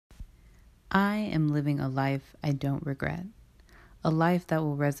I am living a life I don't regret, a life that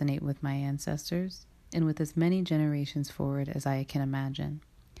will resonate with my ancestors and with as many generations forward as I can imagine.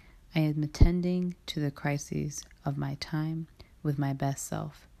 I am attending to the crises of my time with my best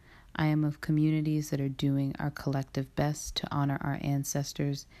self. I am of communities that are doing our collective best to honor our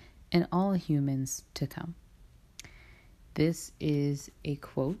ancestors and all humans to come. This is a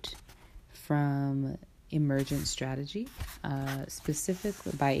quote from Emergent Strategy,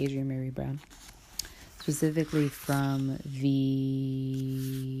 specifically by Adrienne Maree Brown, specifically from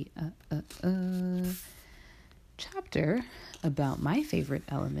the chapter about my favorite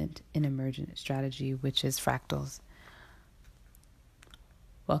element in Emergent Strategy, which is fractals.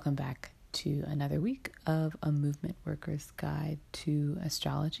 Welcome back to another week of A Movement Worker's Guide to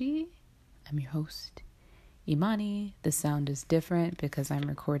Astrology. I'm your host, Imani. The sound is different because I'm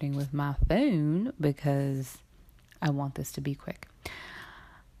recording with my phone because I want this to be quick.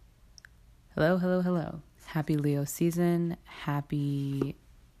 Hello. Happy Leo season. At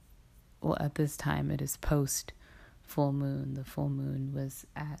this time it is post full moon. The full moon was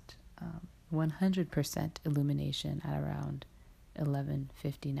at 100% illumination at around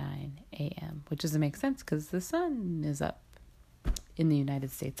 11:59 a.m., which doesn't make sense because the sun is up in the United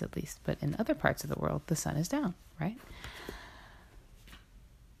States at least, but in other parts of the world the sun is down, right?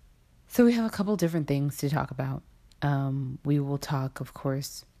 So we have a couple different things to talk about. We will talk, of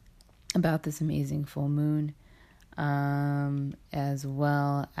course, about this amazing full moon, as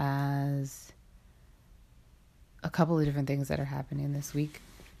well as a couple of different things that are happening this week.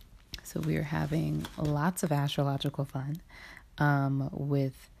 So we are having lots of astrological fun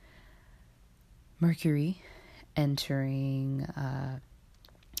with Mercury entering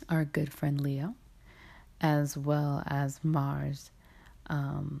our good friend Leo, as well as Mars.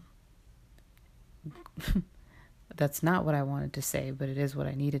 That's not what I wanted to say, but it is what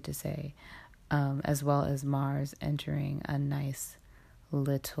I needed to say. As well as Mars entering a nice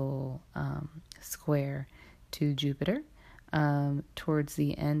little square to Jupiter. Towards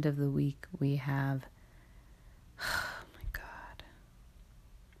the end of the week, we have...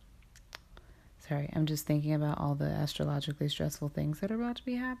 Sorry, I'm just thinking about all the astrologically stressful things that are about to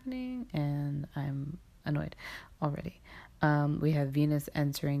be happening, and I'm annoyed already. We have Venus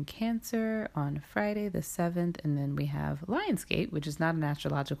entering Cancer on Friday the 7th, and then we have Lionsgate, which is not an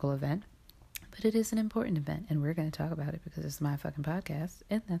astrological event, but it is an important event, and we're going to talk about it because it's my fucking podcast,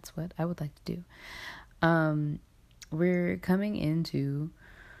 and that's what I would like to do. We're coming into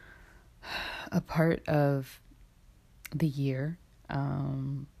a part of the year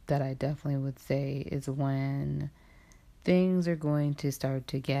that I definitely would say is when things are going to start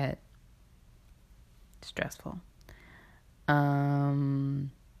to get stressful. And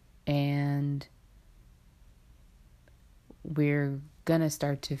we're going to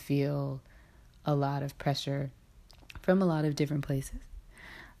start to feel a lot of pressure from a lot of different places.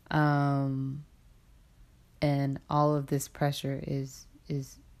 And all of this pressure is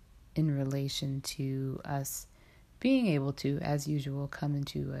in relation to us being able to, as usual, come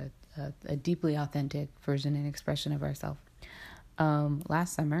into a deeply authentic version and expression of ourselves.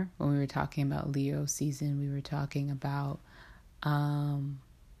 Last summer, when we were talking about Leo season, we were talking about a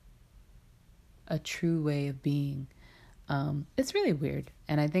true way of being. It's really weird,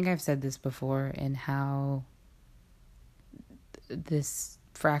 and I think I've said this before, in how this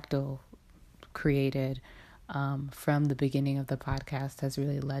fractal created from the beginning of the podcast has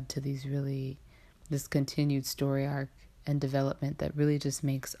really led to this continued story arc and development that really just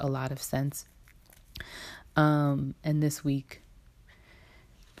makes a lot of sense. And this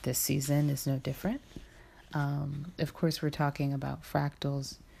season is no different. Of course, we're talking about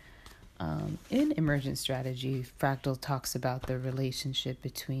fractals. In Emergent Strategy, fractal talks about the relationship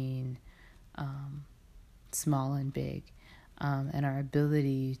between small and big, and our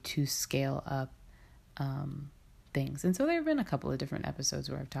ability to scale up things. And so there have been a couple of different episodes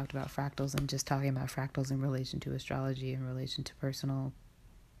where I've talked about fractals and just talking about fractals in relation to astrology, in relation to personal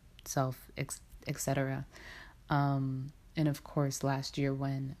self, etc. And of course, last year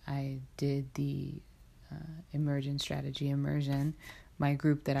when I did the Emergent Strategy Immersion, my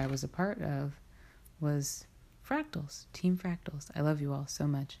group that I was a part of was Fractals, Team Fractals. I love you all so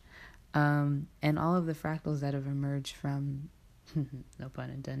much. And all of the fractals that have emerged from, no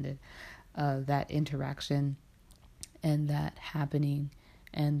pun intended, that interaction and that happening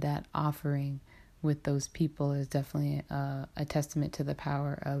and that offering with those people is definitely a testament to the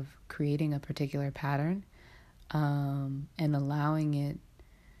power of creating a particular pattern, and allowing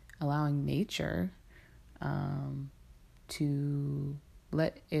nature to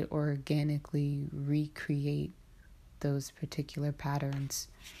let it organically recreate those particular patterns,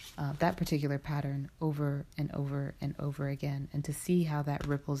 that particular pattern over and over and over again, and to see how that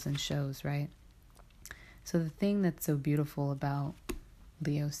ripples and shows, right? So the thing that's so beautiful about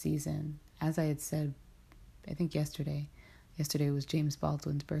Leo season, as I had said, I think yesterday was James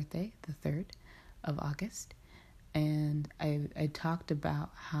Baldwin's birthday, the 3rd of August. And I talked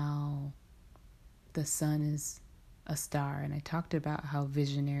about how the sun is a star, and I talked about how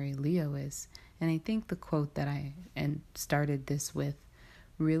visionary Leo is. And I think the quote that I started this with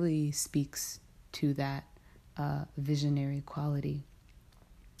really speaks to that visionary quality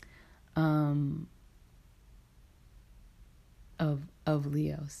of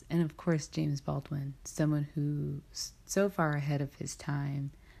Leos. And of course, James Baldwin, someone who's so far ahead of his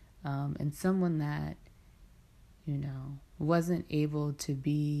time, and someone that, wasn't able to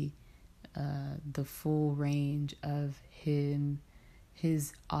be the full range of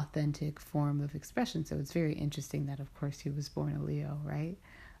his authentic form of expression. So it's very interesting that, of course, he was born a Leo, right?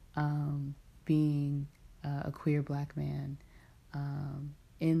 Being a queer Black man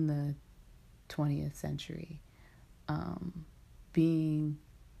in the 20th century, being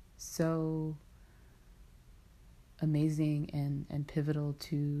so amazing and pivotal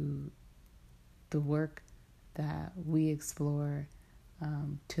to the work that we explore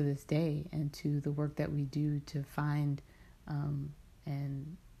to this day, and to the work that we do to find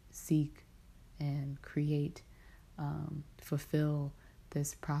and seek and create, fulfill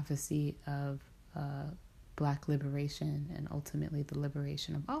this prophecy of Black liberation, and ultimately the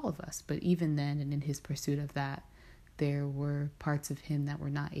liberation of all of us. But even then, and in his pursuit of that, there were parts of him that were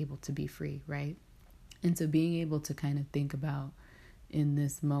not able to be free, right? And so being able to kind of think about in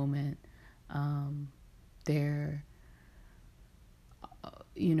this moment,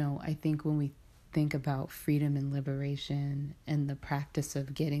 I think when we think about freedom and liberation and the practice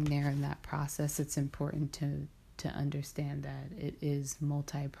of getting there in that process, it's important to understand that it is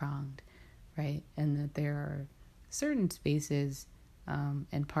multi-pronged, right? And that there are certain spaces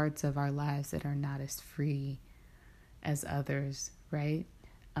and parts of our lives that are not as free as others, right?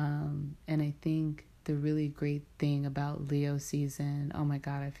 And I think the really great thing about Leo season, oh my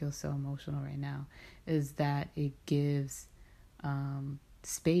God, I feel so emotional right now, is that it gives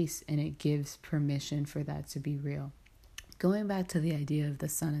space, and it gives permission for that to be real. Going back to the idea of the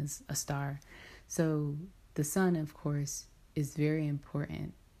sun as a star. So the sun, of course, is very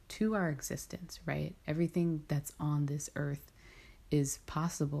important to our existence, right? Everything that's on this earth is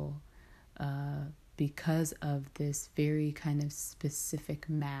possible because of this very kind of specific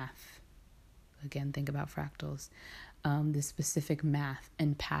math. Again, think about fractals. This specific math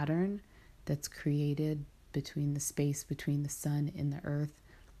and pattern that's created between the space between the sun and the earth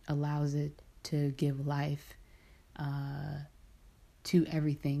allows it to give life to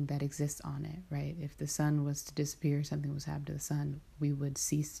everything that exists on it, right? If the sun was to disappear, something was happened to the sun, we would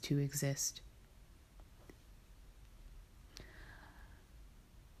cease to exist.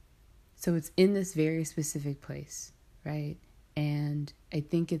 So it's in this very specific place, right? And I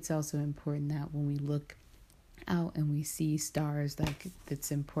think it's also important that when we look out and we see stars, like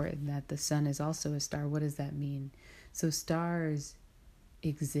it's important that the sun is also a star. What does that mean? So stars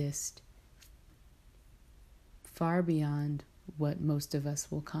exist far beyond what most of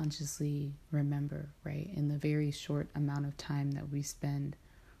us will consciously remember, right? In the very short amount of time that we spend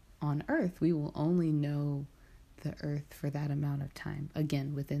on Earth, we will only know the Earth for that amount of time,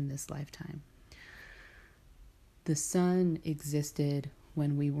 again, within this lifetime. The sun existed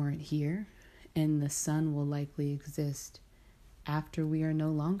when we weren't here, and the sun will likely exist after we are no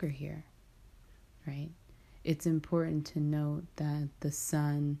longer here, right? It's important to note that the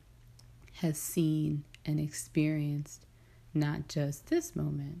sun has seen and experienced not just this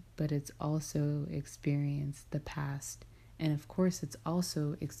moment, but it's also experienced the past. And of course, it's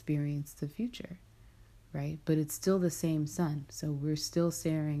also experienced the future, right? But it's still the same sun. So we're still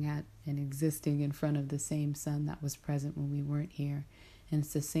staring at and existing in front of the same sun that was present when we weren't here. And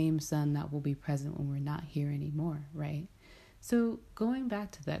it's the same sun that will be present when we're not here anymore, right? So going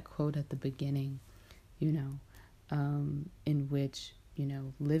back to that quote at the beginning, in which,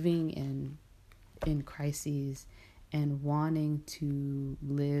 living in crises and wanting to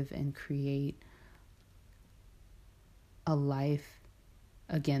live and create a life,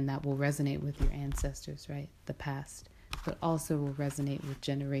 again, that will resonate with your ancestors, right? The past, but also will resonate with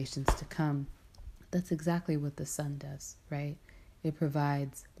generations to come. That's exactly what the sun does, right? It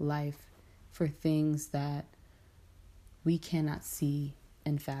provides life for things that we cannot see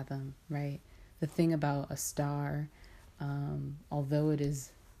and fathom, right? The thing about a star, although it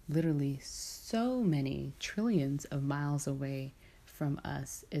is literally so many trillions of miles away from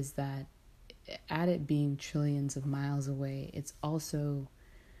us, is that at it being trillions of miles away, it's also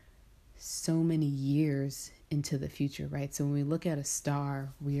so many years into the future, right? So when we look at a star,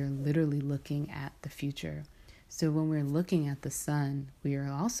 we are literally looking at the future. So when we're looking at the sun, we are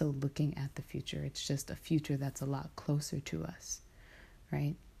also looking at the future. It's just a future that's a lot closer to us,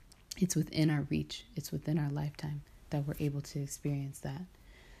 right? It's within our reach. It's within our lifetime that we're able to experience that.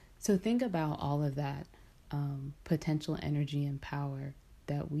 So think about all of that potential energy and power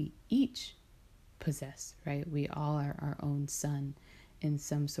that we each possess, right? We all are our own sun in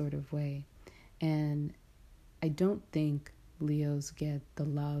some sort of way. And I don't think Leos get the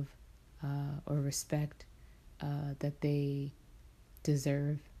love or respect that they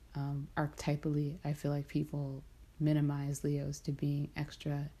deserve. Archetypally, I feel like people minimize Leos to being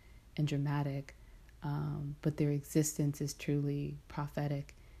extra and dramatic, but their existence is truly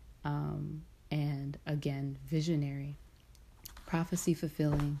prophetic and, again, visionary, prophecy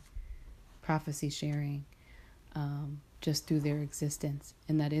fulfilling, prophecy sharing, just through their existence.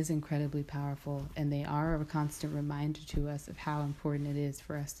 And that is incredibly powerful. And they are a constant reminder to us of how important it is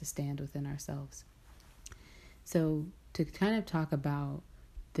for us to stand within ourselves. So to kind of talk about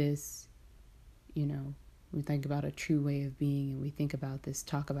this, we think about a true way of being, and we think about this,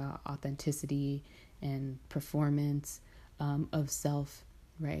 talk about authenticity and performance of self,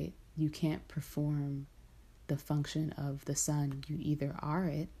 right? You can't perform the function of the sun. You either are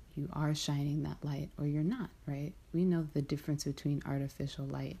it, you are shining that light, or you're not, right? We know the difference between artificial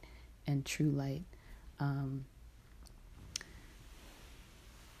light and true light.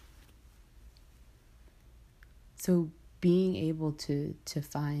 So being able to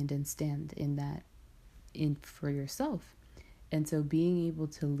find and stand in that for yourself. And so being able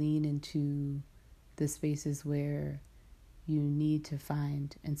to lean into the spaces where you need to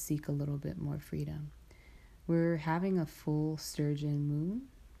find and seek a little bit more freedom. We're having a full sturgeon moon.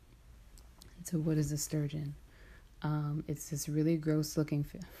 So what is a sturgeon? It's this really gross looking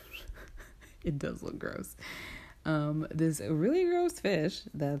fish. It does look gross. This really gross fish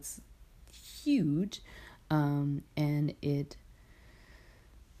that's huge. And it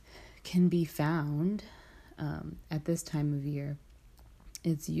can be found at this time of year.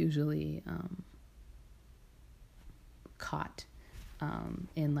 It's usually caught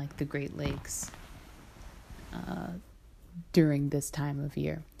in like the Great Lakes during this time of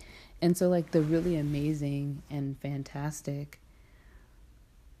year. And so like the really amazing and fantastic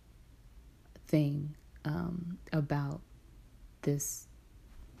thing about this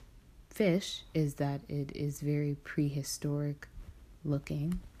fish is that it is very prehistoric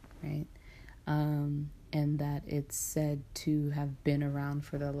looking, right? And that it's said to have been around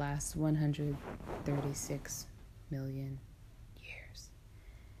for the last 136 million years.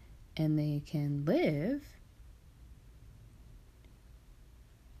 And they can live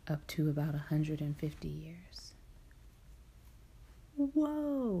up to about 150 years.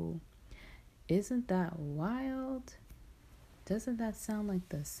 Whoa! Isn't that wild? Doesn't that sound like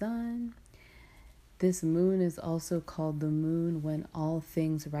the sun? This moon is also called the moon when all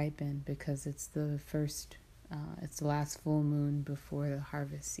things ripen, because it's the last full moon before the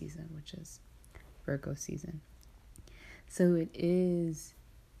harvest season, which is Virgo season. So it is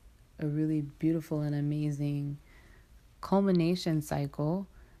a really beautiful and amazing culmination cycle,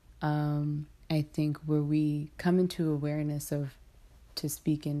 I think, where we come into awareness of, to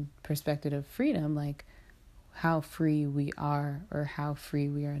speak in perspective of freedom, like how free we are or how free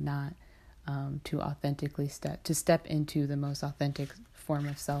we are not, to authentically step into the most authentic form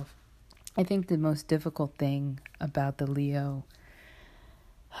of self. I think the most difficult thing about the Leo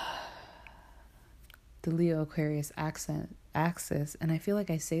Aquarius axis, and I feel like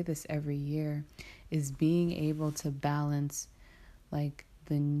I say this every year, is being able to balance like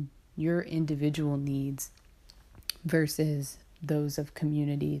your individual needs versus those of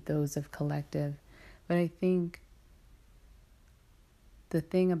community, those of collective. But I think the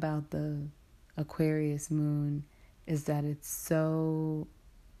thing about the Aquarius moon is that it's so,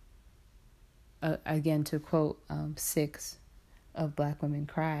 again, to quote Six of Black Women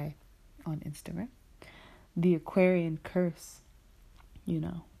Cry on Instagram, the Aquarian curse,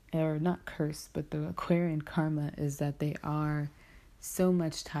 or not curse, but the Aquarian karma is that they are so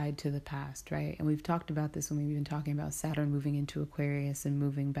much tied to the past, right? And we've talked about this when we've been talking about Saturn moving into Aquarius and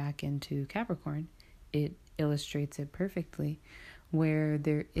moving back into Capricorn. It illustrates it perfectly, where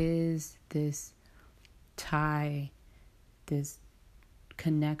there is this tie, this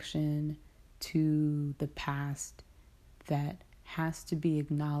connection to the past that has to be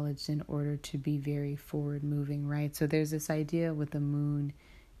acknowledged in order to be very forward moving, right? So there's this idea with the moon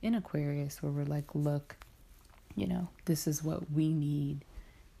in Aquarius where we're like, look, this is what we need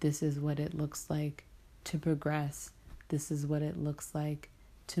This is what it looks like to progress. This is what it looks like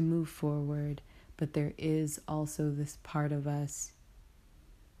to move forward. But there is also this part of us,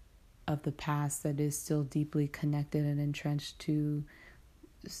 of the past, that is still deeply connected and entrenched to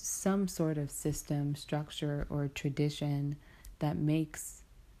some sort of system, structure, or tradition that makes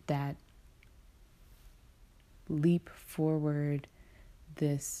that leap forward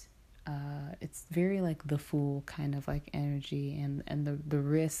this it's very like the Fool kind of like energy, and the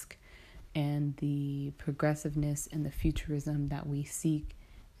risk and the progressiveness and the futurism that we seek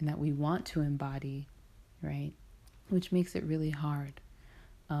and that we want to embody, right? Which makes it really hard,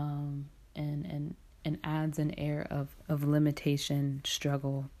 and adds an air of limitation,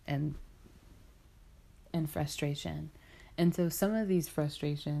 struggle, and frustration. And so some of these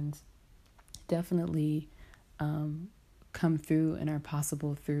frustrations definitely come through and are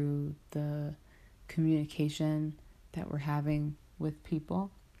possible through the communication that we're having with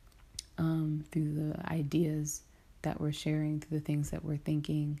people, through the ideas that we're sharing, through the things that we're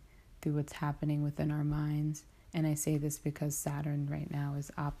thinking, through what's happening within our minds. And I say this because Saturn right now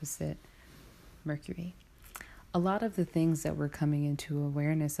is opposite Mercury. A lot of the things that we're coming into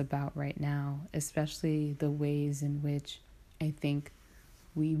awareness about right now, especially the ways in which I think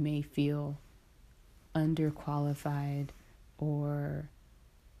we may feel underqualified, or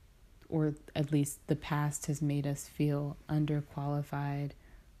at least the past has made us feel underqualified,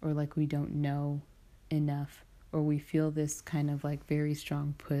 or like we don't know enough, or we feel this kind of like very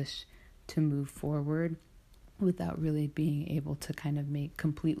strong push to move forward without really being able to kind of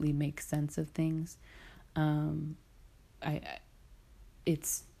completely make sense of things.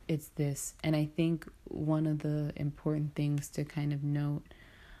 It's this, and I think one of the important things to kind of note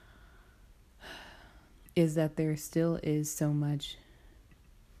is that there still is so much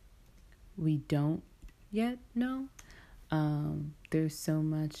we don't yet know. There's so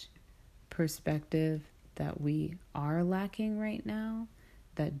much perspective that we are lacking right now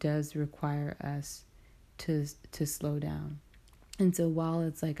that does require us to slow down. And so while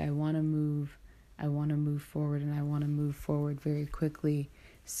it's like I want to move forward, and I want to move forward very quickly,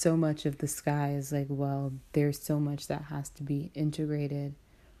 so much of the sky is like, well, there's so much that has to be integrated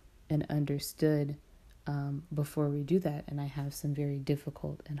and understood before we do that. And I have some very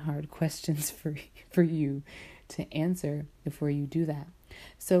difficult and hard questions for you to answer before you do that.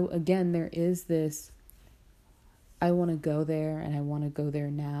 So again, there is this, I want to go there, and I want to go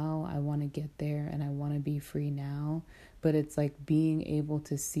there now. I want to get there, and I want to be free now. But it's like being able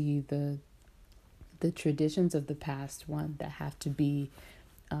to see the traditions of the past, one, that have to be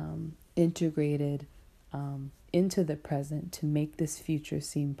integrated into the present to make this future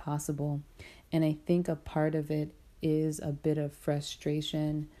seem possible. And I think a part of it is a bit of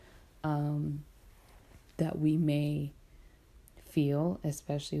frustration that we may feel,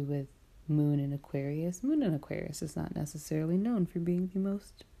 especially with Moon in Aquarius. Moon in Aquarius is not necessarily known for being the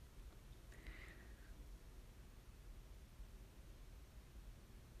most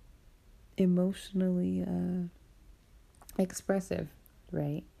emotionally expressive,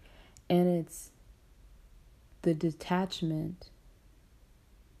 right? And it's the detachment,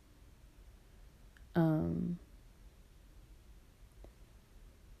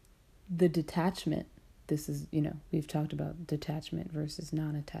 this is, we've talked about detachment versus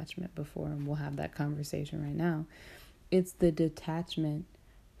non-attachment before, and we'll have that conversation right now. It's the detachment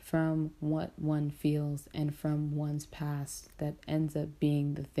from what one feels and from one's past that ends up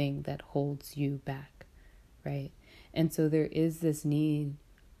being the thing that holds you back, right? And so there is this need,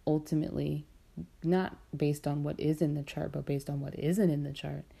 ultimately, not based on what is in the chart, but based on what isn't in the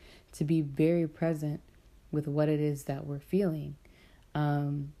chart, to be very present with what it is that we're feeling.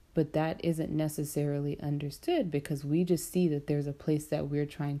 But that isn't necessarily understood because we just see that there's a place that we're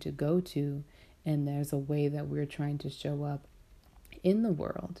trying to go to, and there's a way that we're trying to show up in the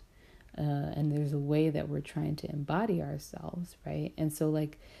world. And there's a way that we're trying to embody ourselves, right? And so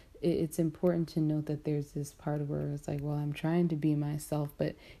like, it's important to note that there's this part where it's like, well, I'm trying to be myself,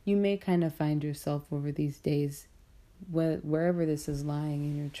 but you may kind of find yourself over these days, wherever this is lying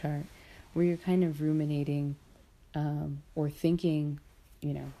in your chart, where you're kind of ruminating or thinking,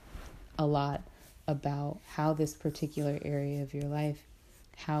 a lot about how this particular area of your life,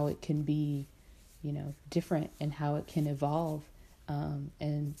 how it can be, different, and how it can evolve,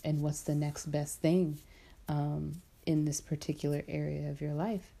 and what's the next best thing in this particular area of your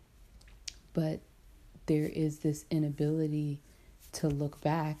life. But there is this inability to look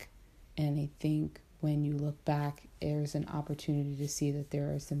back, and I think when you look back, there's an opportunity to see that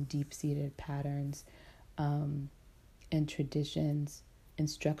there are some deep-seated patterns and traditions and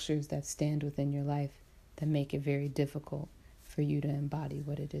structures that stand within your life that make it very difficult for you to embody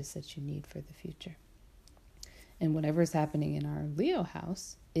what it is that you need for the future. And whatever is happening in our Leo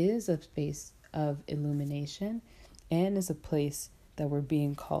house is a space of illumination and is a place that we're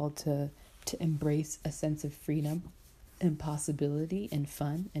being called to embrace a sense of freedom and possibility and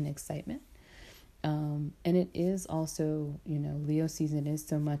fun and excitement. And it is also, Leo season is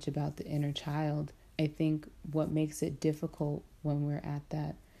so much about the inner child. I think what makes it difficult when we're at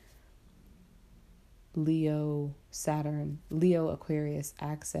that Leo Aquarius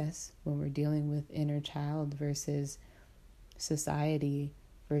axis, when we're dealing with inner child versus society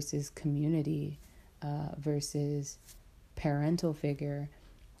versus community versus parental figure,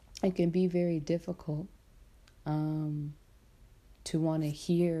 it can be very difficult to want to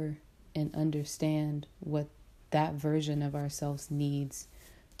hear and understand what that version of ourselves needs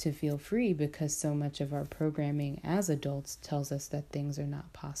to feel free, because so much of our programming as adults tells us that things are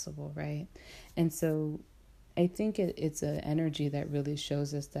not possible, right? And so I think it's an energy that really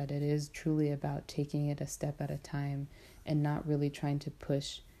shows us that it is truly about taking it a step at a time and not really trying to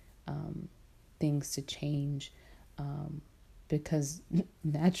push things to change, because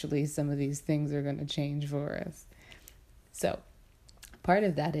naturally some of these things are going to change for us. So part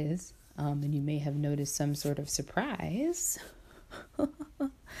of that is, and you may have noticed some sort of surprise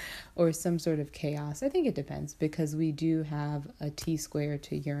or some sort of chaos. I think it depends, because we do have a T-square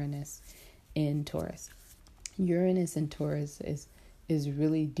to Uranus in Taurus. Uranus in Taurus is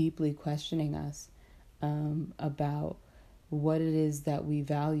really deeply questioning us about what it is that we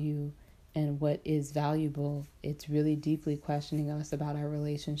value and what is valuable. It's really deeply questioning us about our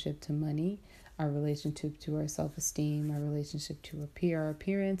relationship to money, our relationship to our self-esteem, our relationship to our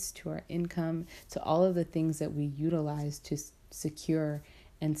appearance, to our income, to all of the things that we utilize to secure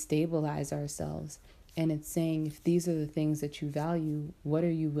and stabilize ourselves. And it's saying, if these are the things that you value, what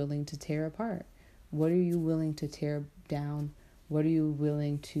are you willing to tear apart? What are you willing to tear down? What are you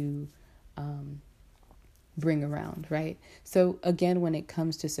willing to bring around, right? So again, when it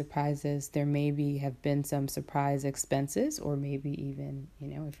comes to surprises, there maybe have been some surprise expenses, or maybe even,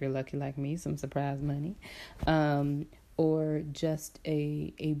 if you're lucky like me, some surprise money, or just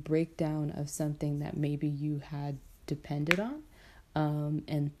a breakdown of something that maybe you had depended on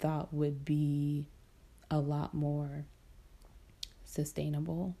and thought would be a lot more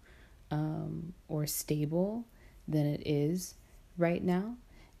sustainable or stable than it is right now.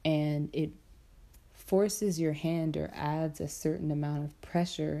 And it forces your hand or adds a certain amount of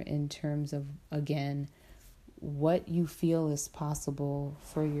pressure in terms of, again, what you feel is possible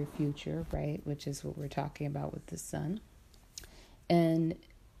for your future, right? Which is what we're talking about with the sun. And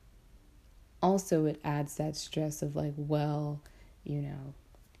also it adds that stress of like, well,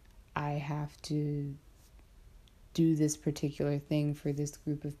 I have to do this particular thing for this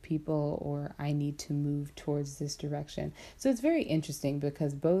group of people, or I need to move towards this direction. So it's very interesting,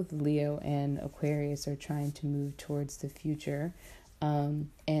 because both Leo and Aquarius are trying to move towards the future.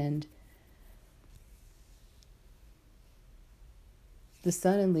 And the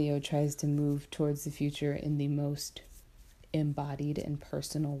sun in Leo tries to move towards the future in the most embodied and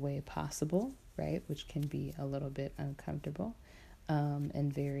personal way possible, right? Which can be a little bit uncomfortable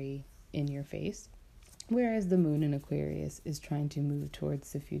and very in your face. Whereas the moon in Aquarius is trying to move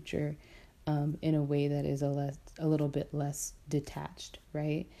towards the future in a way that is a little bit less detached,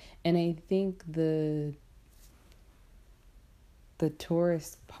 right? And I think the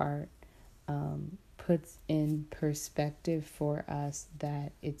Taurus part puts in perspective for us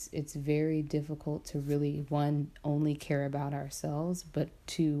that it's very difficult to really, one, only care about ourselves, but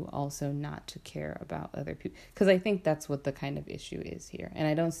two, also not to care about other people. Because I think that's what the kind of issue is here. And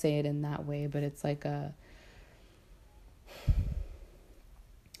I don't say it in that way, but it's like how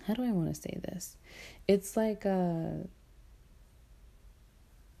do I want to say this? It's like let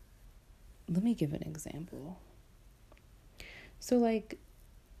me give an example. So like,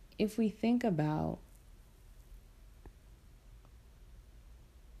 if we think about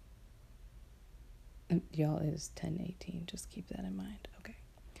y'all, it is 10:18. Just keep that in mind. Okay.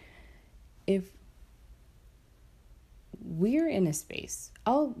 If we're in a space,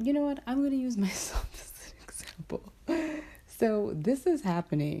 you know what? I'm going to use myself as an example. So this is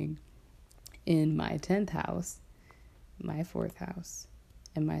happening in my 10th house, my 4th house,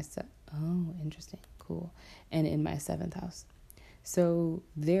 and interesting. Cool. And in my 7th house. So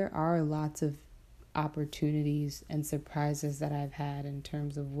there are lots of opportunities and surprises that I've had in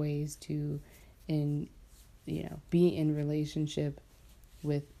terms of ways to be in relationship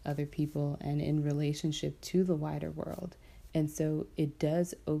with other people and in relationship to the wider world. And so it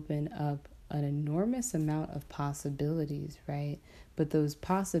does open up an enormous amount of possibilities, right? But those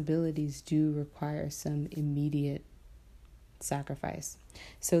possibilities do require some immediate sacrifice.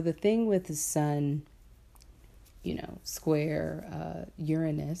 So the thing with the sun, square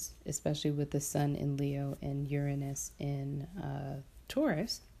Uranus, especially with the sun in Leo and Uranus in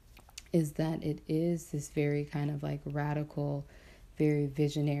Taurus, is that it is this very kind of like radical, very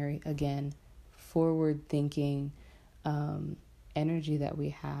visionary, again, forward thinking energy that we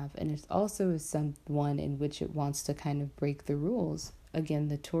have. And it's also one in which it wants to kind of break the rules. Again,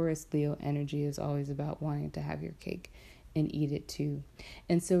 the Taurus Leo energy is always about wanting to have your cake and eat it too.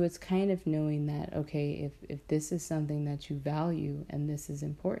 And so it's kind of knowing that, okay, if this is something that you value and this is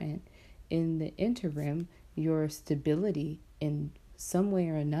important, in the interim, your stability in some way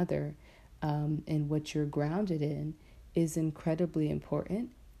or another, and what you're grounded in is incredibly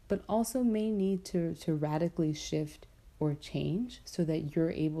important, but also may need to radically shift or change so that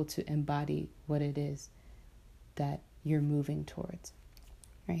you're able to embody what it is that you're moving towards,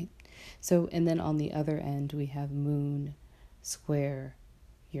 right? So, and then on the other end, we have Moon square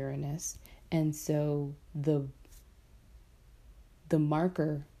Uranus. And so the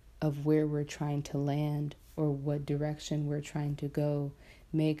marker of where we're trying to land or what direction we're trying to go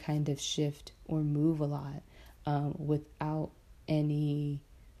may kind of shift or move a lot without any,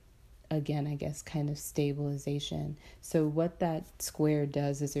 again, I guess, kind of stabilization. So what that square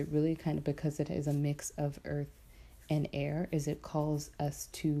does is it really kind of, because it is a mix of earth and air, is it calls us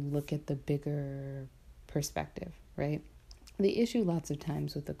to look at the bigger perspective, right? The issue lots of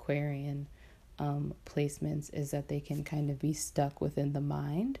times with Aquarian placements is that they can kind of be stuck within the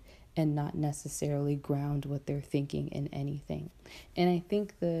mind and not necessarily ground what they're thinking in anything. And I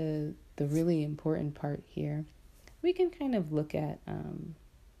think the really important part here, we can kind of look at,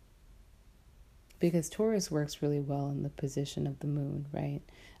 because Taurus works really well in the position of the moon, right?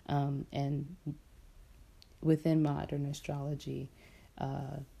 And within modern astrology,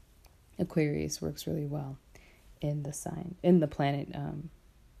 Aquarius works really well in the planet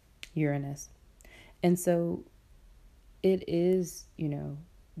Uranus. And so it is,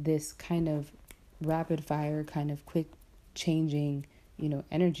 this kind of rapid fire, kind of quick changing,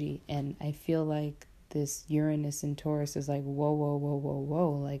 energy. And I feel like this Uranus and Taurus is like, whoa, whoa, whoa, whoa,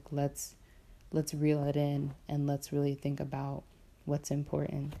 whoa. Like, let's reel it in and let's really think about what's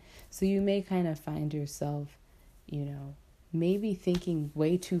important. So you may kind of find yourself, maybe thinking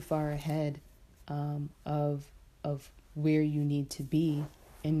way too far ahead of where you need to be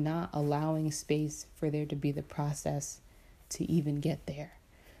and not allowing space for there to be the process to even get there,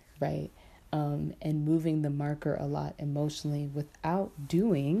 right? And moving the marker a lot emotionally without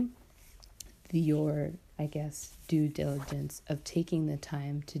doing your, I guess, due diligence of taking the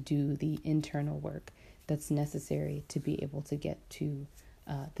time to do the internal work that's necessary to be able to get to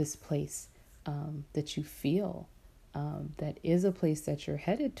this place that you feel that is a place that you're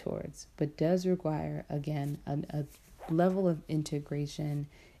headed towards, but does require, again, a level of integration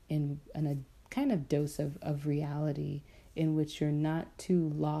and a kind of dose of reality in which you're not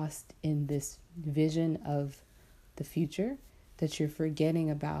too lost in this vision of the future that you're forgetting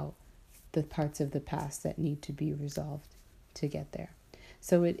about the parts of the past that need to be resolved to get there.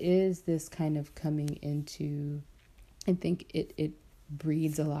 So it is this kind of coming into, I think it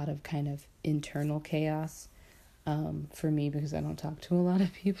breeds a lot of kind of internal chaos for me, because I don't talk to a lot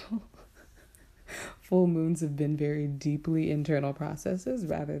of people. Full moons have been very deeply internal processes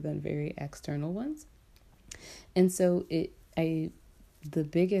rather than very external ones. And so the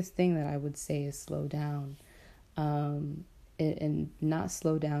biggest thing that I would say is slow down. And not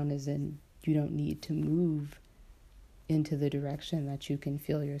slow down as in you don't need to move into the direction that you can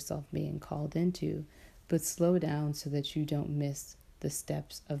feel yourself being called into, but slow down so that you don't miss the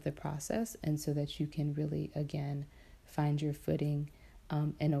steps of the process and so that you can really, again, find your footing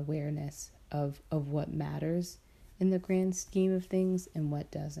and awareness of what matters in the grand scheme of things and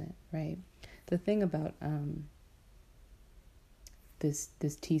what doesn't, right? The thing about this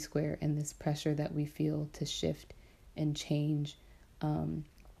T-square and this pressure that we feel to shift and change and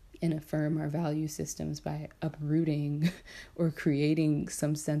affirm our value systems by uprooting or creating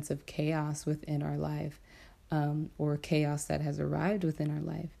some sense of chaos within our life, or chaos that has arrived within our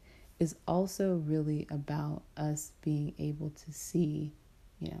life, is also really about us being able to see,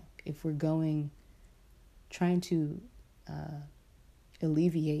 if we're trying to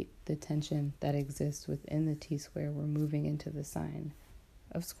alleviate the tension that exists within the T-square, we're moving into the sign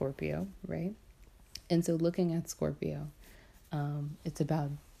of Scorpio, right? And so looking at Scorpio, it's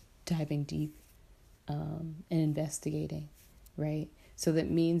about diving deep and investigating, right? So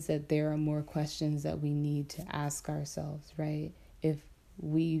that means that there are more questions that we need to ask ourselves, right? If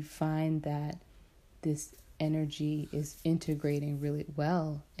we find that this energy is integrating really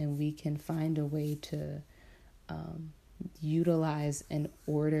well and we can find a way to utilize and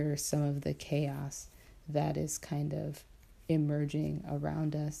order some of the chaos that is kind of emerging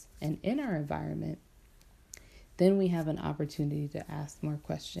around us and in our environment, then we have an opportunity to ask more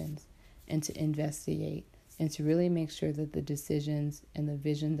questions and to investigate and to really make sure that the decisions and the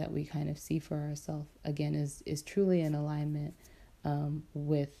vision that we kind of see for ourselves, again, is truly in alignment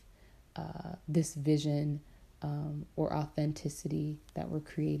with this vision or authenticity that we're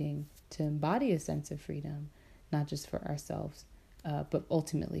creating to embody a sense of freedom, not just for ourselves, but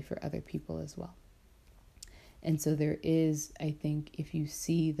ultimately for other people as well. And so there is, I think, if you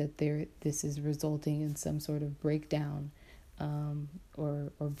see that this is resulting in some sort of breakdown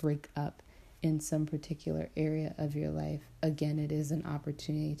or break up in some particular area of your life, again, it is an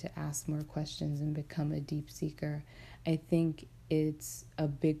opportunity to ask more questions and become a deep seeker. I think it's a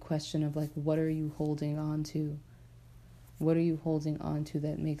big question of like, what are you holding on to? What are you holding on to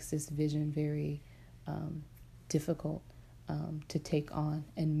that makes this vision very difficult to take on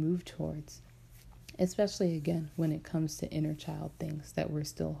and move towards? Especially, again, when it comes to inner child things that we're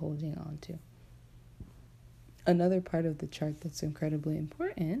still holding on to. Another part of the chart that's incredibly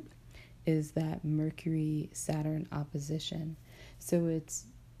important is that Mercury-Saturn opposition. So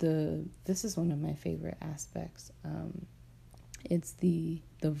this is one of my favorite aspects. It's the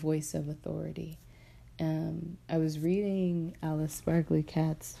voice of authority. I was reading Alice Sparkly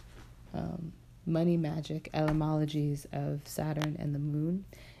Cat's Money Magic Etymologies of Saturn and the Moon,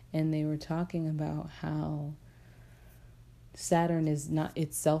 and they were talking about how Saturn is not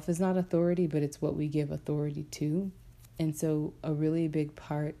authority, but it's what we give authority to. And so a really big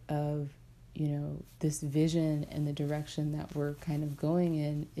part of, this vision and the direction that we're kind of going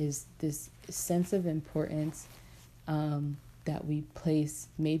in is this sense of importance that we place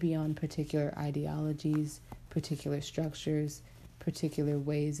maybe on particular ideologies, particular structures, particular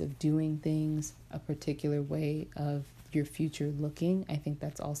ways of doing things, a particular way of your future looking. I think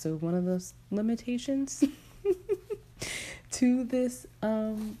that's also one of those limitations to this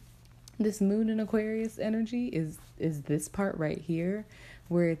moon in Aquarius energy is this part right here,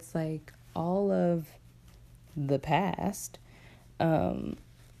 where it's like all of the past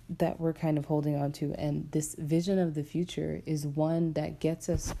that we're kind of holding on to, and this vision of the future is one that gets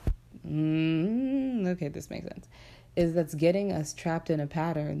us okay, this makes sense, that's getting us trapped in a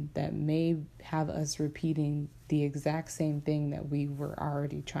pattern that may have us repeating the exact same thing that we were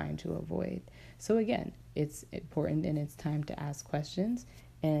already trying to avoid. So again, it's important and it's time to ask questions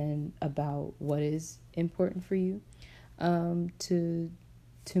and about what is important for you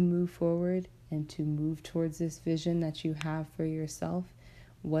to move forward and to move towards this vision that you have for yourself.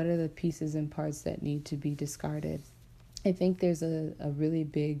 What are the pieces and parts that need to be discarded? I think there's a really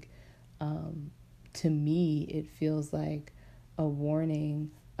big, to me, it feels like a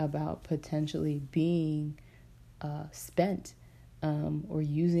warning about potentially being spent or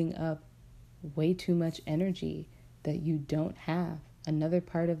using up way too much energy that you don't have. Another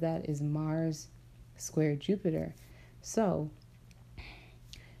part of that is Mars square Jupiter. So,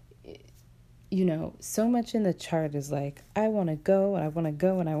 so much in the chart is like, I want to go, and I want to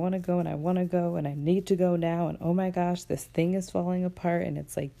go, and I want to go, and I want to go, and I need to go now, and oh my gosh, this thing is falling apart. And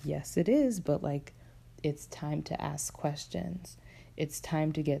it's like, yes, it is, but like, it's time to ask questions. It's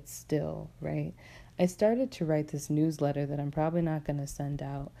time to get still, right? I started to write this newsletter that I'm probably not going to send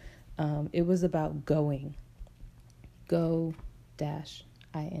out. It was about going. Go-ing.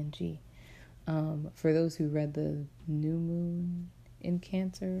 For those who read the New Moon in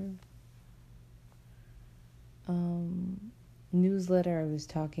Cancer newsletter, I was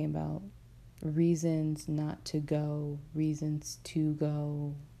talking about reasons not to go, reasons to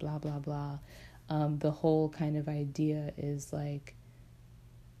go, blah, blah, blah. The whole kind of idea is like,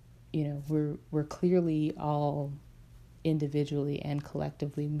 we're clearly all individually and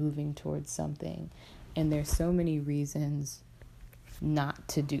collectively moving towards something. And there's so many reasons not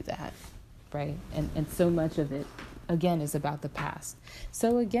to do that, right? And so much of it, again, is about the past.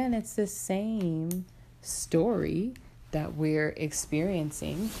 So again, it's the same story that we're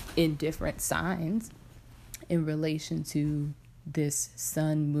experiencing in different signs in relation to this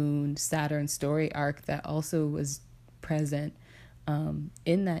Sun, Moon, Saturn story arc that also was present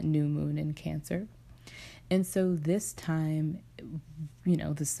in that new moon in Cancer. And so this time,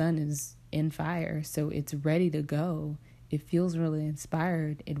 the sun is in fire, so it's ready to go. It feels really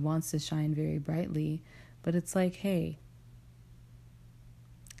inspired. It wants to shine very brightly, but it's like, hey,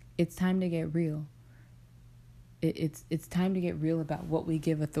 it's time to get real. It's time to get real about what we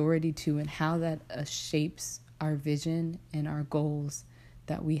give authority to and how that shapes our vision and our goals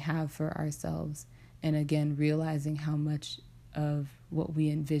that we have for ourselves. And again, realizing how much of what we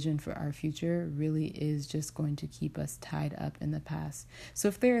envision for our future really is just going to keep us tied up in the past. So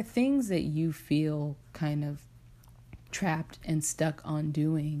if there are things that you feel kind of trapped and stuck on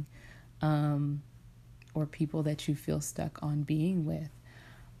doing, or people that you feel stuck on being with,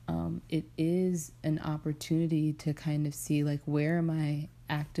 it is an opportunity to kind of see, like, where am I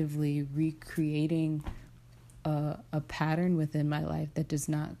actively recreating a pattern within my life that does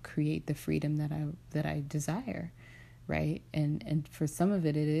not create the freedom that I desire, right? And for some of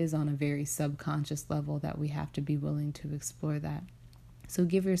it is on a very subconscious level that we have to be willing to explore that. So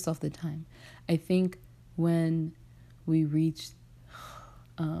give yourself the time. I think when we reach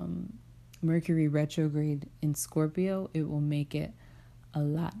Mercury retrograde in Scorpio, it will make it a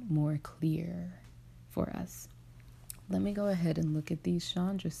lot more clear for us. Let me go ahead and look at these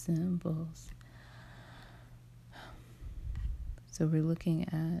Chandra symbols. So we're looking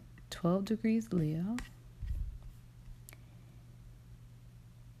at 12 degrees Leo.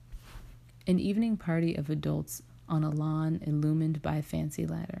 An evening party of adults on a lawn illumined by fancy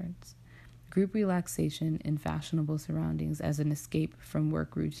lanterns. Group relaxation in fashionable surroundings as an escape from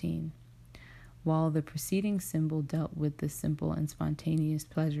work routine. While the preceding symbol dealt with the simple and spontaneous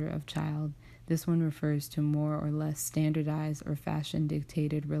pleasure of child, this one refers to more or less standardized or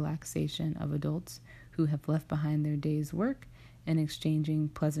fashion-dictated relaxation of adults who have left behind their day's work and exchanging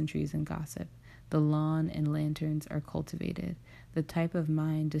pleasantries and gossip. The lawn and lanterns are cultivated. The type of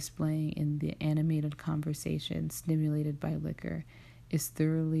mind displaying in the animated conversation stimulated by liquor is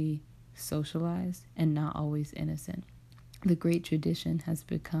thoroughly socialized and not always innocent. The great tradition has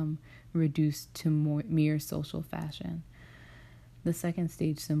become reduced to mere social fashion. The second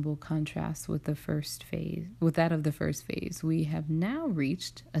stage symbol contrasts with that of the first phase. We have now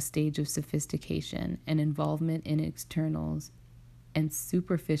reached a stage of sophistication and involvement in externals and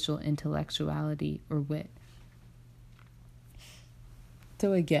superficial intellectuality or wit.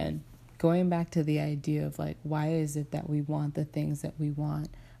 So again, going back to the idea of, like, why is it that we want the things that we want?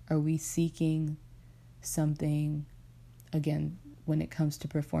 Are we seeking something, again, when it comes to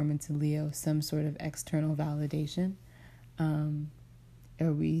performance in Leo, some sort of external validation?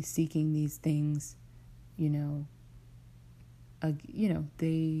 Are we seeking these things,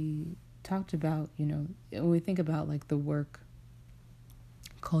 they talked about, when we think about, like, the work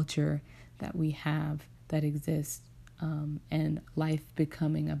culture that we have that exists, and life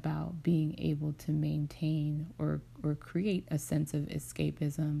becoming about being able to maintain or create a sense of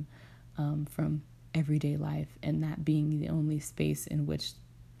escapism from everyday life, and that being the only space in which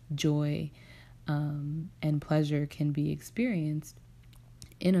joy and pleasure can be experienced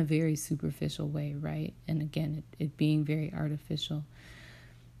in a very superficial way, right? And again, it being very artificial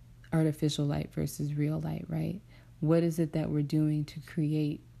light versus real light, right? What is it that we're doing to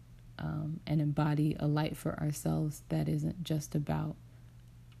create and embody a light for ourselves that isn't just about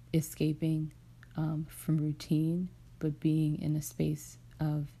escaping from routine, but being in a space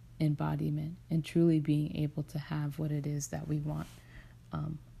of embodiment and truly being able to have what it is that we want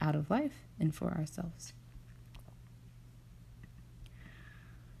out of life and for ourselves.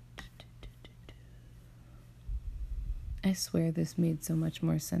 I swear this made so much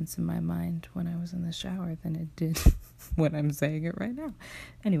more sense in my mind when I was in the shower than it did when I'm saying it right now.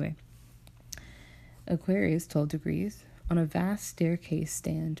 Anyway, Aquarius, 12 degrees. On a vast staircase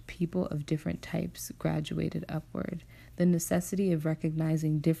stand people of different types graduated upward. The necessity of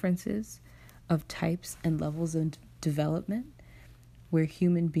recognizing differences of types and levels of development wherever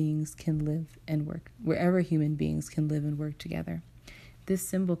human beings can live and work together. This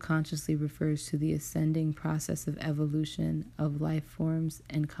symbol consciously refers to the ascending process of evolution of life forms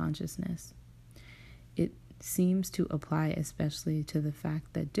and consciousness. It seems to apply especially to the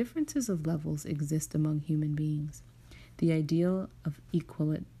fact that differences of levels exist among human beings. The ideal of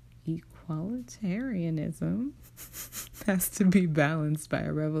equalitarianism has to be balanced by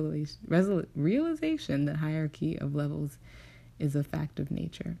a realization that hierarchy of levels is a fact of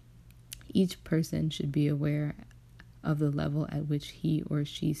nature. Each person should be aware of the level at which he or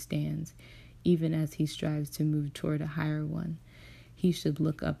she stands, even as he strives to move toward a higher one. He should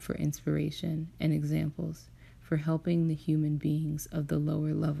look up for inspiration and examples for helping the human beings of the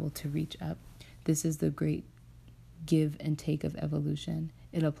lower level to reach up. This is the great give and take of evolution.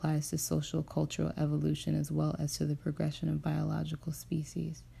 It applies to social cultural evolution as well as to the progression of biological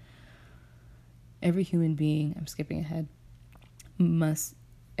species. Every human being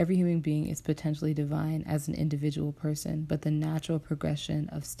is potentially divine as an individual person, but the natural progression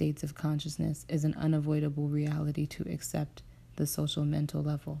of states of consciousness is an unavoidable reality to accept the social mental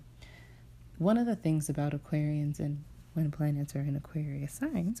level. One of the things about Aquarians, and when planets are in Aquarius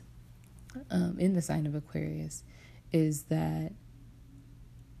signs, in the sign of Aquarius, is that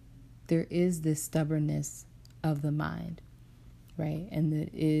there is this stubbornness of the mind, right? And there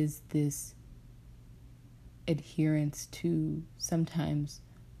is this adherence to sometimes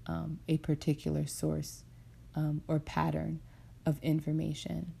a particular source or pattern of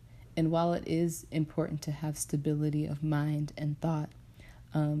information. And while it is important to have stability of mind and thought,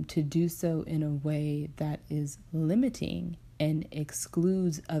 to do so in a way that is limiting and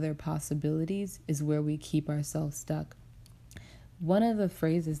excludes other possibilities is where we keep ourselves stuck. One of the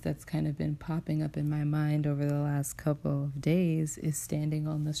phrases that's kind of been popping up in my mind over the last couple of days is standing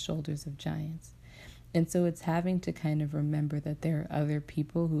on the shoulders of giants. And so it's having to kind of remember that there are other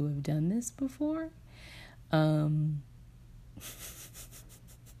people who have done this before. And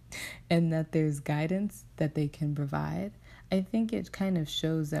that there's guidance that they can provide. I think it kind of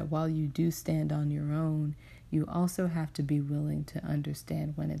shows that while you do stand on your own, you also have to be willing to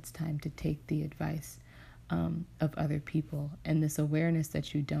understand when it's time to take the advice of other people, and this awareness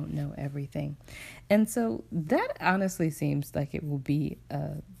that you don't know everything. And so that honestly seems like it will be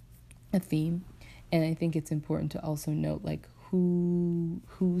a theme. And I think it's important to also note, like,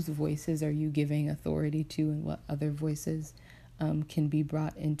 whose voices are you giving authority to, and what other voices can be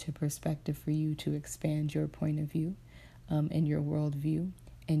brought into perspective for you to expand your point of view and your worldview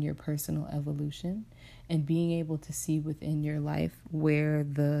and your personal evolution, and being able to see within your life where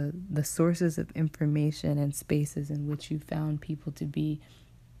the sources of information and spaces in which you found people to be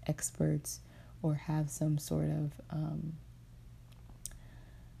experts or have some sort of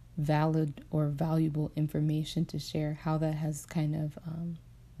valid or valuable information to share, how that has kind of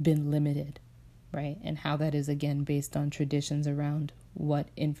been limited, right? And how that is, again, based on traditions around what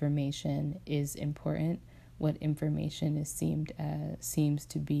information is important, what information is seems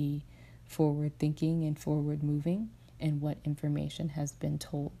to be forward thinking and forward moving, and what information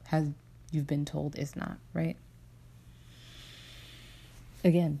you've been told is not, right?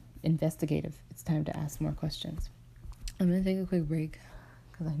 Again, investigative. It's time to ask more questions. I'm going to take a quick break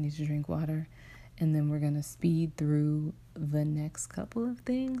because I need to drink water, and then we're going to speed through the next couple of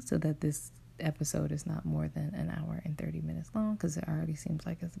things so that this episode is not more than an hour and 30 minutes long, because it already seems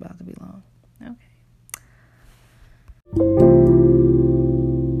like it's about to be long. Okay.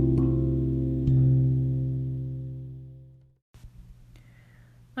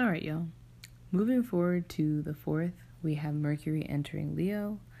 All right, y'all. Moving forward to the 4th, we have Mercury entering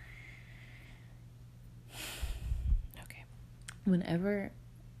Leo. Okay. Whenever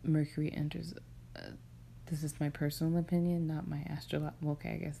Mercury enters, this is my personal opinion, not my astrological.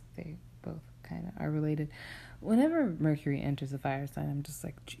 Okay, I guess they both kind of are related. Whenever Mercury enters a fire sign, I'm just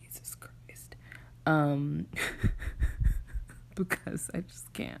like, Jesus Christ. Because I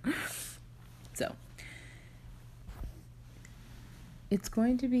just can't. So, it's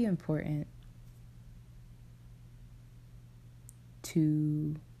going to be important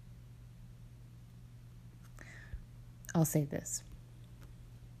I'll say this.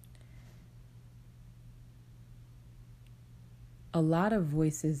 A lot of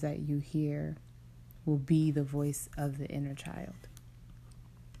voices that you hear will be the voice of the inner child.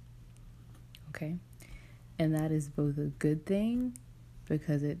 Okay? And that is both a good thing,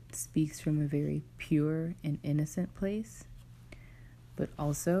 because it speaks from a very pure and innocent place, but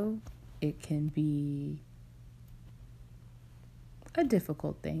also it can be a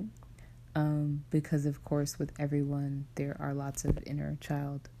difficult thing, because of course with everyone there are lots of inner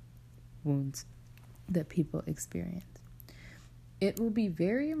child wounds that people experience. It will be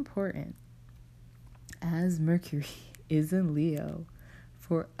very important, as Mercury is in Leo,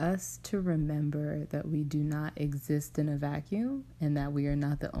 for us to remember that we do not exist in a vacuum, and that we are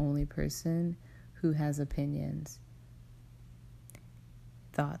not the only person who has opinions,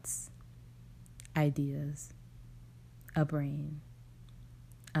 thoughts, ideas, a brain,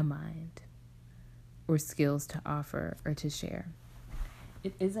 a mind, or skills to offer or to share.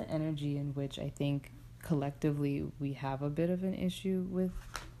 It is an energy in which I think collectively we have a bit of an issue with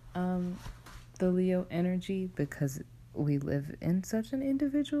the Leo energy, because we live in such an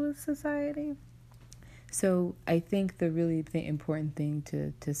individualist society. So I think the important thing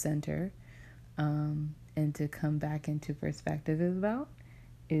to center and to come back into perspective about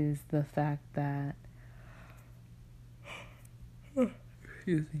is the fact that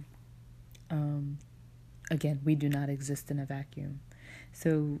excuse me, again, we do not exist in a vacuum.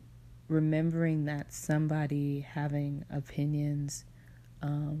 So remembering that somebody having opinions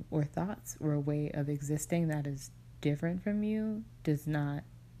or thoughts or a way of existing that is different from you does not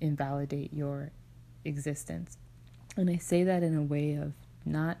invalidate your existence. And I say that in a way of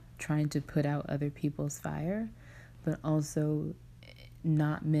not trying to put out other people's fire, but also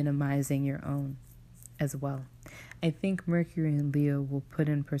not minimizing your own as well. I think Mercury and Leo will put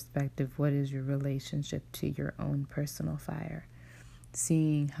in perspective what is your relationship to your own personal fire.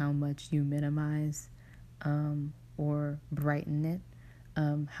 Seeing how much you minimize or brighten it,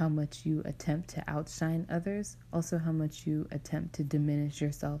 how much you attempt to outshine others, also how much you attempt to diminish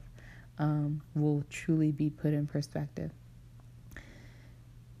yourself, will truly be put in perspective.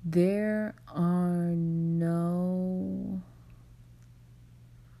 There are no...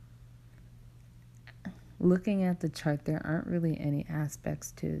 Looking at the chart, there aren't really any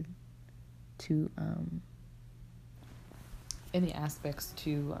aspects to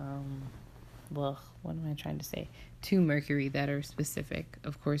Mercury that are specific.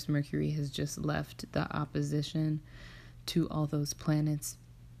 Of course, Mercury has just left the opposition to all those planets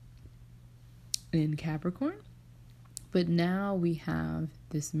in Capricorn. But now we have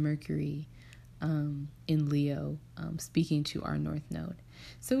this Mercury in Leo speaking to our North Node.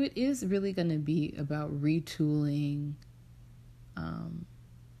 So it is really going to be about retooling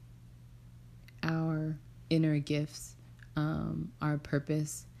our inner gifts, our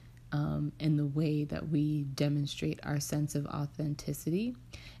purpose, and the way that we demonstrate our sense of authenticity.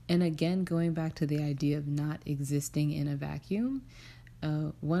 And again, going back to the idea of not existing in a vacuum,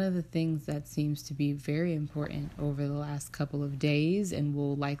 one of the things that seems to be very important over the last couple of days and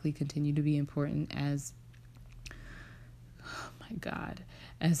will likely continue to be important as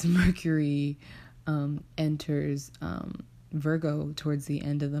Mercury enters Virgo towards the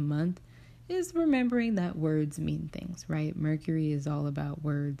end of the month, is remembering that words mean things, right? Mercury is all about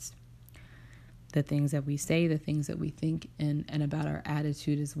words, the things that we say, the things that we think, and about our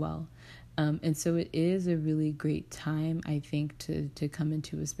attitude as well. And so it is a really great time, I think, to come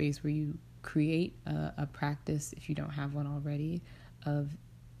into a space where you create a practice, if you don't have one already, of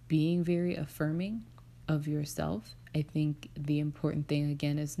being very affirming of yourself. I think the important thing,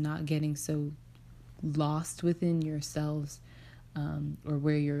 again, is not getting so lost within yourselves, or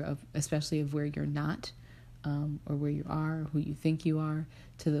where you're, especially of where you're not, or where you are, who you think you are,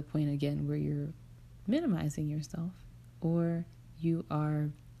 to the point, again, where you're minimizing yourself, or you are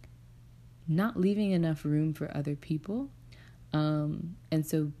not leaving enough room for other people. And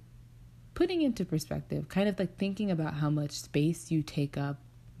so putting into perspective, kind of like thinking about how much space you take up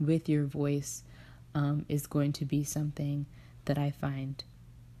with your voice, is going to be something that I find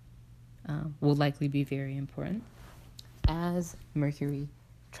will likely be very important as Mercury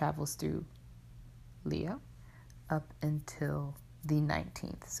travels through Leo up until the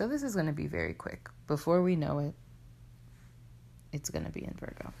 19th. So this is going to be very quick. Before we know it, it's going to be in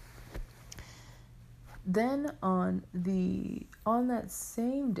Virgo. Then on that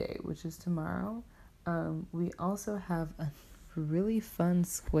same day, which is tomorrow, we also have a really fun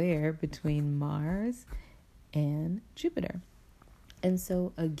square between Mars and Jupiter. And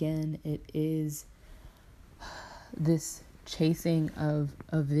so again, it is this chasing of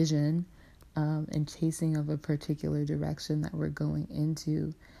a vision, and chasing of a particular direction that we're going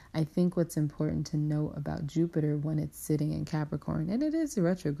into. I think what's important to know about Jupiter when it's sitting in Capricorn, and it is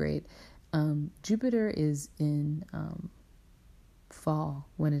retrograde, Jupiter is in fall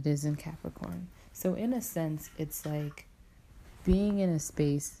when it is in Capricorn. So in a sense, it's like being in a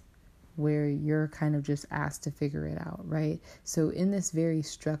space where you're kind of just asked to figure it out, right? So in this very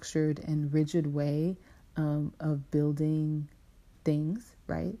structured and rigid way of building things,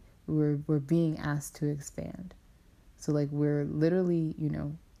 right? We're being asked to expand. So like we're literally,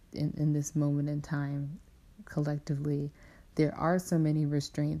 in this moment in time, collectively, there are so many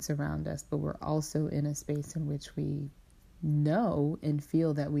restraints around us, but we're also in a space in which we know and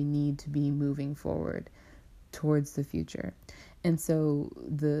feel that we need to be moving forward towards the future. And so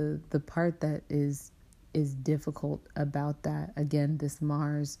the part that is difficult about that, again, this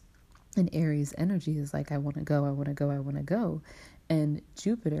Mars and Aries energy is like, I want to go, I want to go, I want to go. And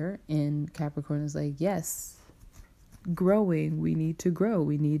Jupiter in Capricorn is like, yes, growing, we need to grow,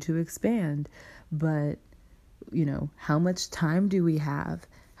 we need to expand. But, how much time do we have?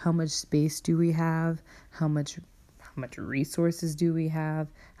 How much space do we have? How much resources do we have?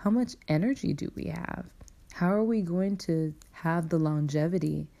 How much energy do we have? How are we going to have the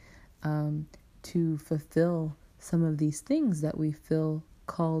longevity to fulfill some of these things that we feel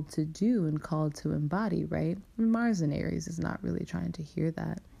called to do and called to embody, right? Mars in Aries is not really trying to hear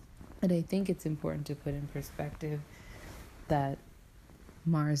that. And I think it's important to put in perspective that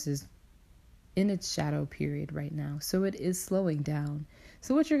Mars is in its shadow period right now. So it is slowing down.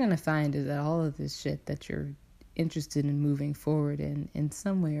 So what you're going to find is that all of this shit that you're interested in moving forward in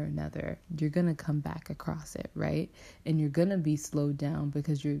some way or another, you're going to come back across it, right? And you're going to be slowed down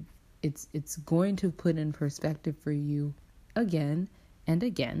because it's going to put in perspective for you again and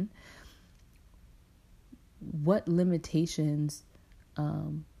again what limitations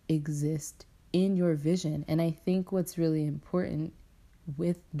exist in your vision. And I think what's really important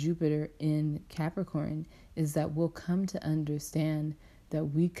with Jupiter in Capricorn is that we'll come to understand that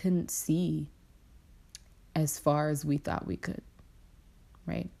we couldn't see as far as we thought we could,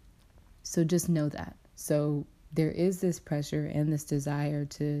 right? So just know that. So there is this pressure and this desire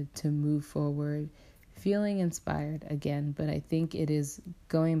to move forward, feeling inspired again, but I think it is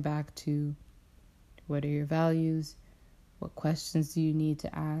going back to, what are your values? What questions do you need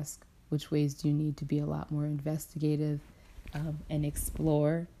to ask? Which ways do you need to be a lot more investigative and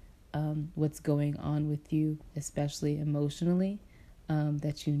explore what's going on with you, especially emotionally,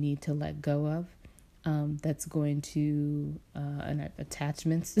 that you need to let go of, that's going to,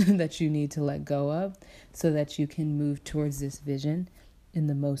 attachments that you need to let go of so that you can move towards this vision in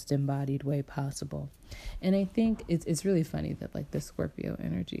the most embodied way possible. And I think it's really funny that like the Scorpio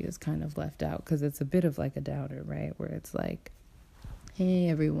energy is kind of left out, because it's a bit of like a downer, right? Where it's like, hey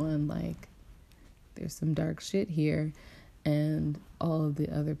everyone, like there's some dark shit here, and all of the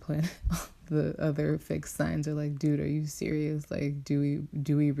other the other fixed signs are like, dude, are you serious? Like, do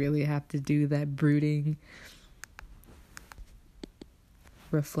we really have to do that brooding,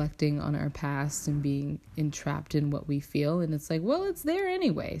 reflecting on our past and being entrapped in what we feel? And it's like, well, it's there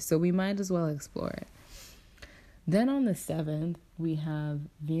anyway, so we might as well explore it. Then on the 7th, we have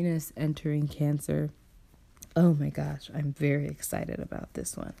Venus entering Cancer. Oh my gosh, I'm very excited about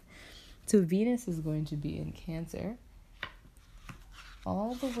this one. So Venus is going to be in Cancer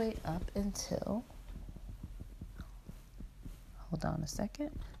all the way up until, hold on a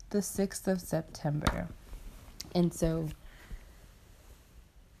second, the 6th of September. And so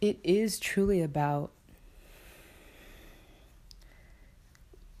it is truly about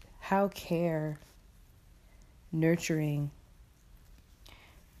how care, nurturing,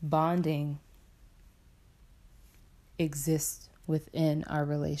 bonding exists within our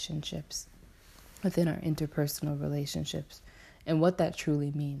relationships, within our interpersonal relationships, and what that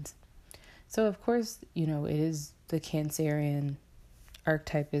truly means. So, of course, it is the Cancerian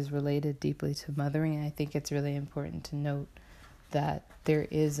archetype is related deeply to mothering. And I think it's really important to note that there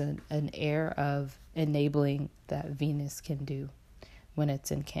is an air of enabling that Venus can do when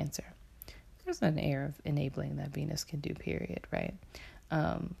it's in Cancer. There's an air of enabling that Venus can do, period, right?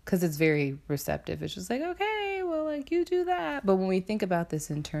 Because it's very receptive. It's just like, okay, well, like, you do that. But when we think about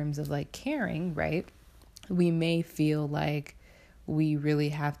this in terms of like caring, right, we may feel like we really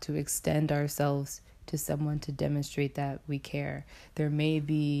have to extend ourselves to someone to demonstrate that we care. There may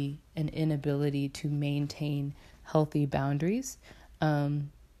be an inability to maintain healthy boundaries,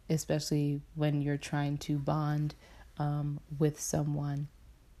 especially when you're trying to bond with someone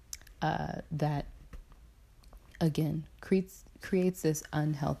that, again, creates this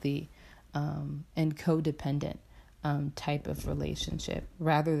unhealthy and codependent type of relationship,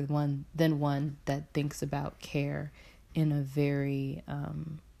 rather than one that thinks about care in a very,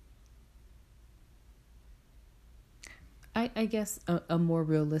 I guess, a more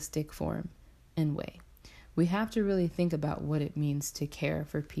realistic form and way. We have to really think about what it means to care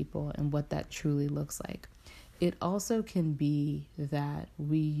for people and what that truly looks like. It also can be that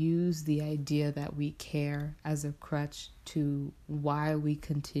we use the idea that we care as a crutch to why we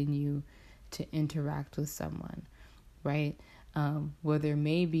continue to interact with someone, right? Where there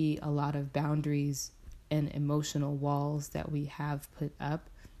may be a lot of boundaries and emotional walls that we have put up,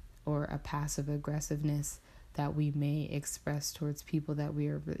 or a passive aggressiveness that we may express towards people that we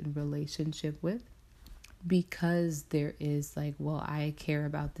are in relationship with, because there is like, well, I care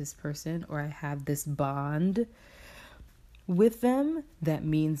about this person, or I have this bond with them that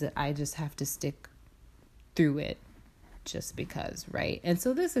means that I just have to stick through it just because, right? And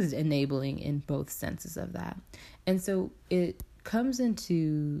so this is enabling in both senses of that. And so it comes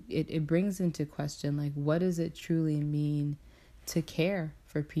into, it brings into question, like, what does it truly mean to care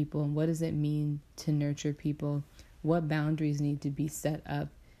for people? And what does it mean to nurture people? What boundaries need to be set up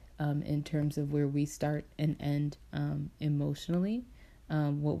in terms of where we start and end emotionally,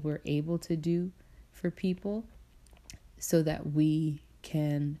 what we're able to do for people so that we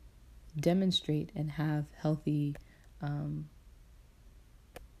can demonstrate and have healthy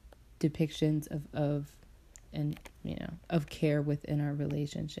depictions of care within our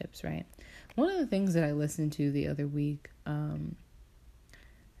relationships, right? One of the things that I listened to the other week, and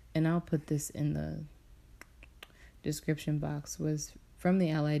I'll put this in the description box, was from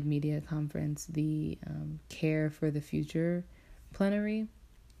the Allied Media Conference. The Care for the Future plenary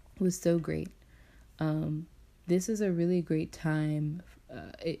was so great. This is a really great time.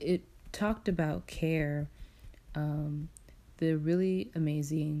 It talked about care the really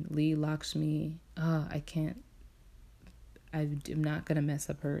amazing Lee Lakshmi. I'm not going to mess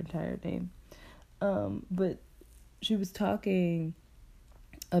up her entire name. But she was talking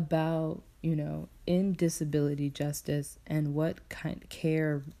about, in disability justice and what kind of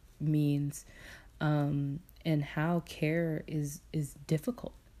care means, and how care is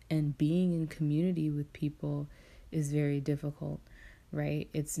difficult, and being in community with people is very difficult, right?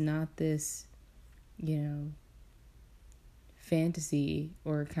 It's not this, fantasy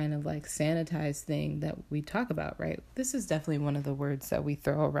or kind of like sanitized thing that we talk about, right? This is definitely one of the words that we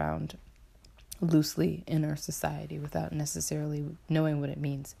throw around loosely in our society without necessarily knowing what it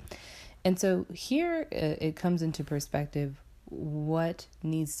means. And so here it comes into perspective what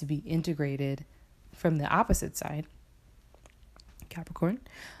needs to be integrated from the opposite side, Capricorn,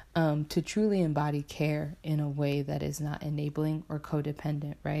 to truly embody care in a way that is not enabling or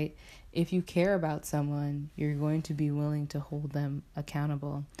codependent, right? If you care about someone, you're going to be willing to hold them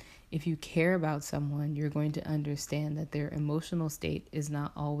accountable. If you care about someone, you're going to understand that their emotional state is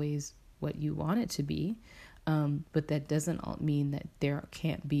not always what you want it to be, but that doesn't mean that there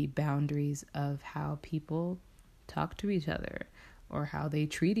can't be boundaries of how people talk to each other or how they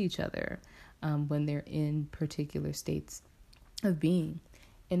treat each other when they're in particular states of being.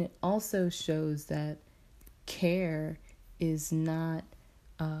 And it also shows that care is not,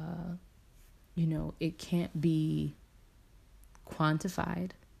 it can't be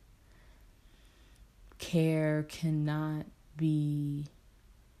quantified. Care cannot be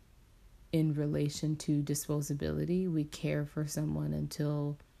in relation to disposability. We care for someone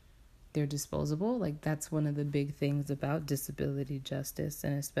until they're disposable. Like, that's one of the big things about disability justice,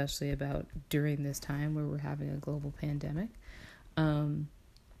 and especially about during this time where we're having a global pandemic,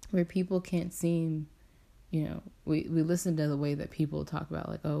 where people can't seem, we listen to the way that people talk about,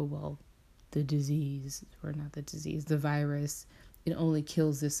 like, oh, well, the disease, or not the disease, the virus, it only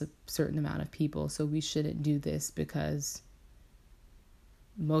kills this a certain amount of people, so we shouldn't do this because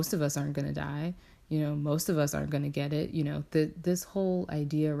most of us aren't going to die. Most of us aren't going to get it. This whole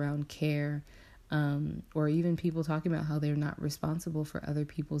idea around care, or even people talking about how they're not responsible for other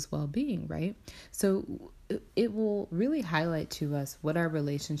people's well-being, right? So it will really highlight to us what our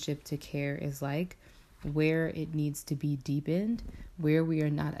relationship to care is like, where it needs to be deepened, where we are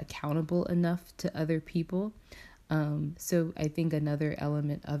not accountable enough to other people. So I think another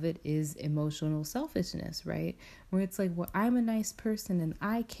element of it is emotional selfishness, right? Where it's like, well, I'm a nice person and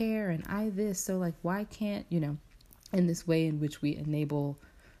I care and I this, so like, why can't, in this way in which we enable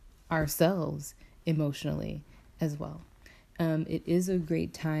ourselves emotionally as well. It is a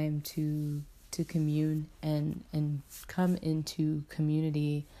great time to commune and come into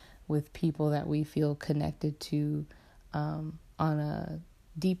community with people that we feel connected to on a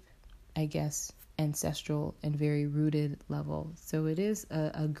deep, I guess, ancestral and very rooted level. So it is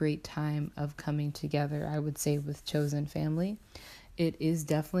a great time of coming together, I would say, with chosen family. It is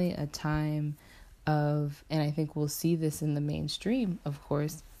definitely a time of, and I think we'll see this in the mainstream, of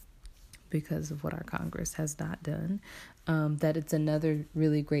course, because of what our Congress has not done, that it's another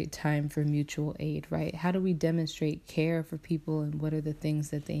really great time for mutual aid, right? How do we demonstrate care for people, and what are the things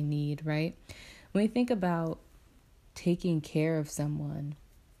that they need, right? When we think about taking care of someone,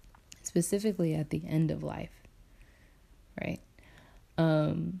 specifically at the end of life, right?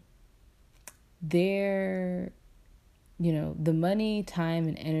 The money, time,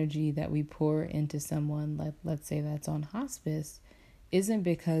 and energy that we pour into someone, let's say that's on hospice, isn't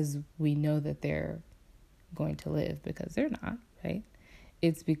because we know that they're going to live, because they're not, right?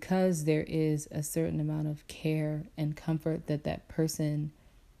 It's because there is a certain amount of care and comfort that person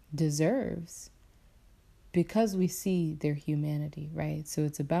deserves, because we see their humanity, right? So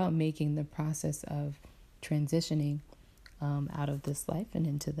it's about making the process of transitioning out of this life and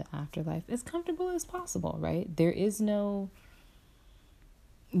into the afterlife as comfortable as possible, right? There is no,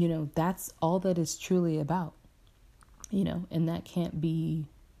 that's all that is truly about, and that can't be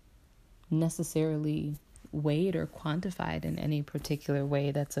necessarily weighed or quantified in any particular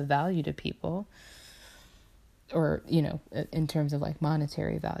way that's of value to people, or, in terms of like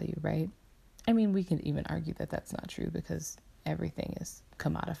monetary value, right? I mean, we can even argue that that's not true, because everything is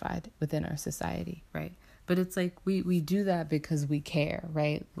commodified within our society, right? But it's like we do that because we care,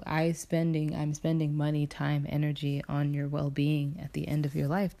 right? I'm spending money, time, energy on your well-being at the end of your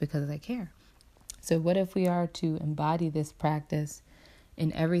life because I care. So what if we are to embody this practice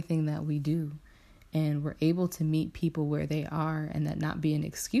in everything that we do, and we're able to meet people where they are, and that not be an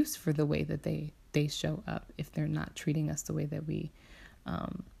excuse for the way that they show up if they're not treating us the way that we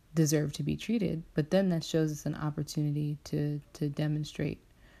deserve to be treated. But then that shows us an opportunity to demonstrate,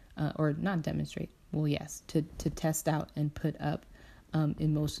 or not demonstrate, to test out and put up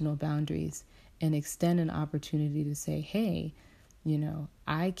emotional boundaries and extend an opportunity to say, hey,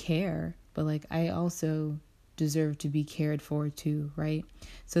 I care, but like I also deserve to be cared for too, right?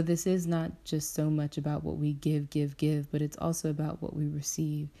 So this is not just so much about what we give, but it's also about what we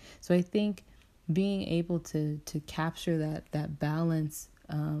receive. So I think being able to capture that balance,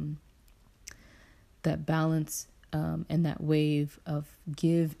 and that wave of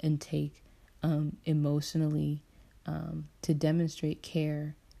give and take emotionally, to demonstrate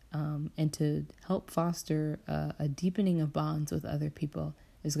care, and to help foster a deepening of bonds with other people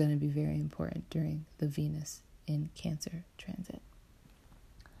is going to be very important during the Venus in Cancer transit.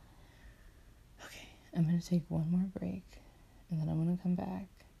 Okay, I'm going to take one more break, and then I'm going to come back.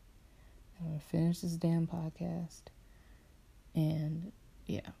 I'm going to finish this damn podcast, and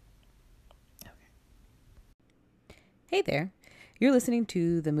yeah. Okay. Hey there. You're listening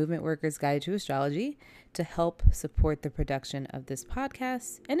to the Movement Workers Guide to Astrology. To help support the production of this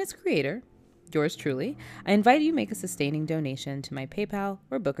podcast and its creator, yours truly, I invite you to make a sustaining donation to my PayPal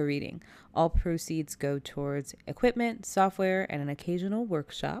or book a reading. All proceeds go towards equipment, software, and an occasional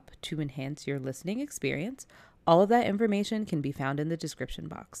workshop to enhance your listening experience. All of that information can be found in the description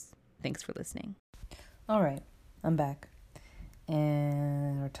box. Thanks for listening. All right, I'm back.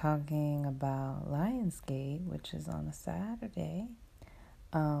 And we're talking about Lionsgate, which is on a Saturday.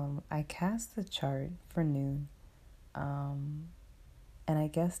 I cast the chart for noon. And I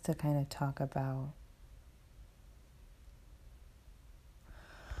guess to kind of talk about,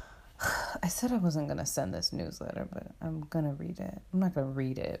 I said I wasn't going to send this newsletter, but I'm going to read it. I'm not going to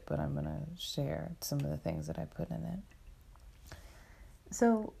read it, but I'm going to share some of the things that I put in it.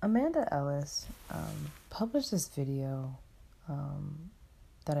 So Amanda Ellis published this video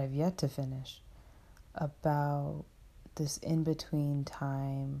that I've yet to finish about this in-between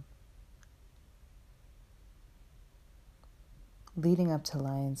time leading up to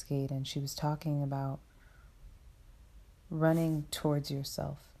Lionsgate, and she was talking about running towards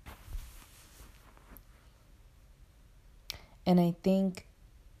yourself. And I think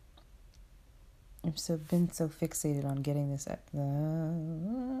I've been so fixated on getting this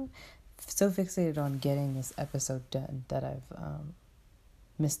episode done that I've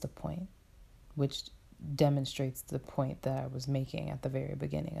missed the point, which demonstrates the point that I was making at the very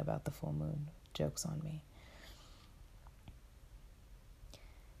beginning about the full moon. Joke's on me.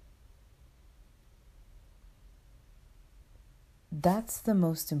 That's the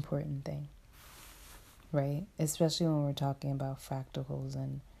most important thing, right? Especially when we're talking about fractals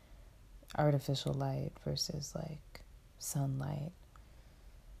and artificial light versus like sunlight.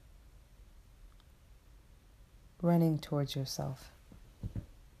 Running towards yourself.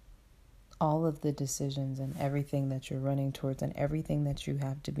 All of the decisions and everything that you're running towards and everything that you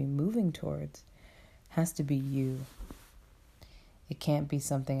have to be moving towards has to be you. It can't be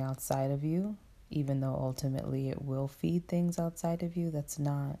something outside of you, even though ultimately it will feed things outside of you. That's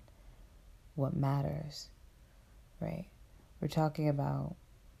not what matters, right? We're talking about,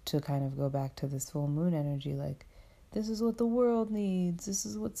 to kind of go back to this full moon energy, like, this is what the world needs, this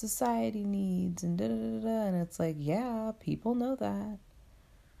is what society needs, and da-da-da-da. And it's like, yeah, people know that.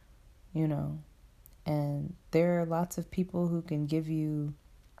 And there are lots of people who can give you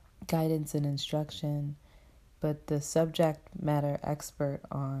guidance and instruction, but the subject matter expert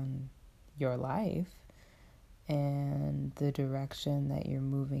on your life and the direction that you're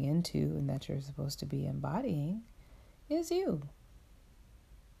moving into and that you're supposed to be embodying is you.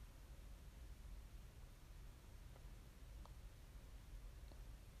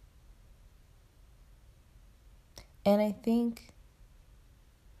 And I think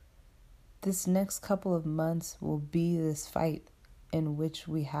this next couple of months will be this fight in which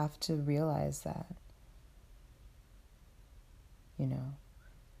we have to realize that,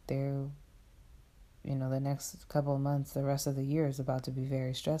 the next couple of months, the rest of the year is about to be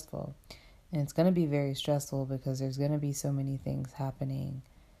very stressful. And it's going to be very stressful because there's going to be so many things happening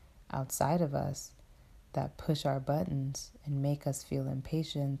outside of us that push our buttons and make us feel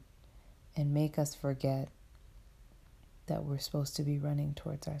impatient and make us forget that we're supposed to be running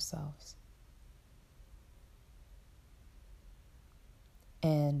towards ourselves.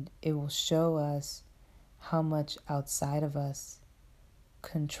 And it will show us how much outside of us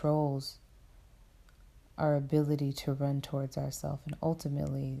controls our ability to run towards ourselves, and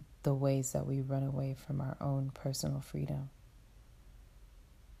ultimately the ways that we run away from our own personal freedom.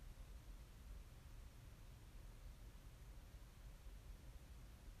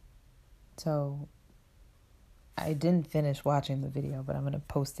 So I didn't finish watching the video, but I'm going to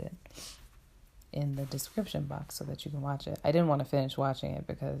post it in the description box so that you can watch it. I didn't want to finish watching it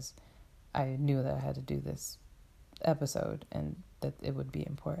because I knew that I had to do this episode and that it would be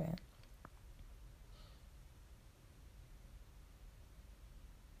important.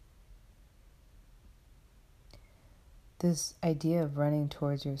 This idea of running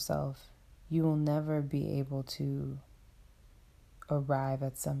towards yourself, you will never be able to arrive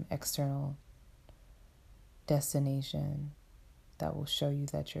at some external destination that will show you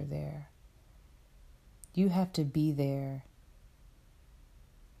that you're there. You have to be there.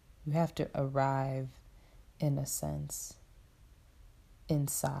 You have to arrive, in a sense,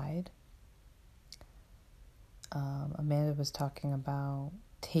 inside. Amanda was talking about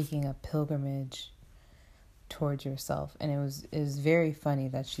taking a pilgrimage towards yourself, and it was very funny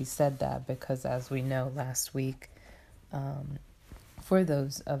that she said that, because as we know, last week, for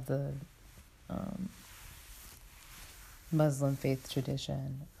those of the Muslim faith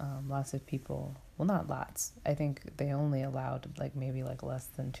tradition, lots of people, well, not lots, I think they only allowed maybe less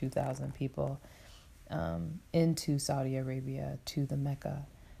than 2,000 people into Saudi Arabia to the Mecca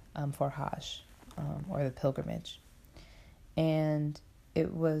for Hajj, or the pilgrimage. And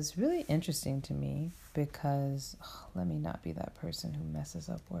it was really interesting to me because, let me not be that person who messes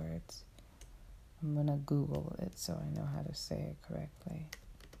up words. I'm going to Google it so I know how to say it correctly.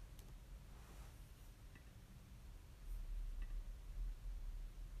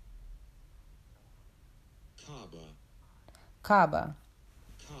 Kaaba.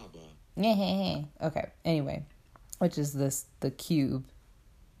 Okay, anyway, which is the cube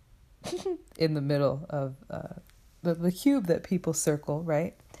in the middle of the cube that people circle,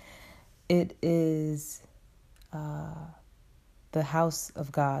 right? It is the house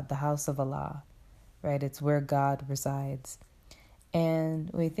of God, the house of Allah, right? It's where God resides. And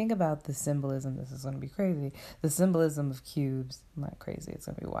when you think about the symbolism, this is going to be crazy. The symbolism of cubes, not crazy, it's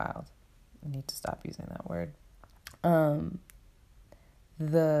going to be wild. I need to stop using that word.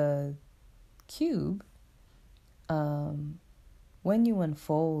 The cube, when you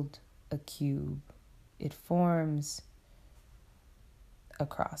unfold a cube, it forms a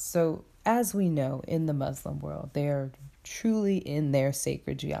cross. So as we know, in the Muslim world, they are truly in their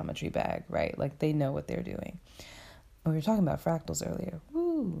sacred geometry bag, right? They know what they're doing. We were talking about fractals earlier.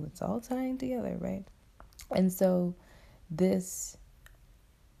 Woo, it's all tying together, right? And so the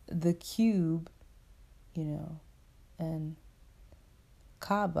cube, and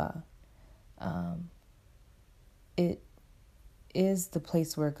Kaaba, it is the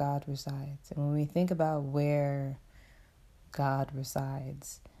place where God resides. And when we think about where God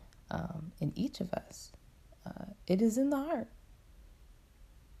resides in each of us, it is in the heart,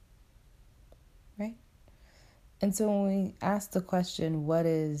 right? And so when we ask the question, what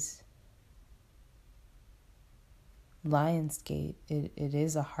is Lionsgate? It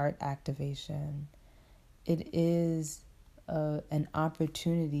is a heart activation. It is an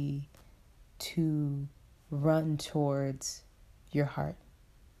opportunity to run towards your heart,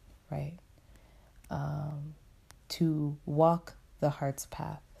 right? To walk the heart's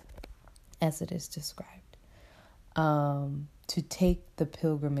path, as it is described. To take the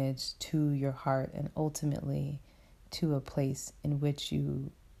pilgrimage to your heart and ultimately to a place in which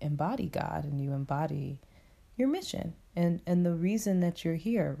you embody God and you embody your mission and the reason that you're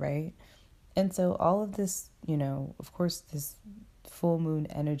here, right? And so all of this, of course, this full moon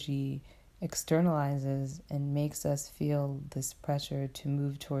energy externalizes and makes us feel this pressure to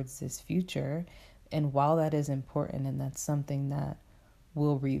move towards this future. And while that is important, and that's something that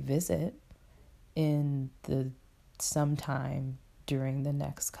we'll revisit in the sometime during the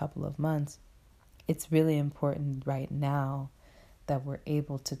next couple of months, it's really important right now that we're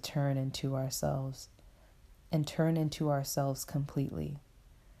able to turn into ourselves and turn into ourselves completely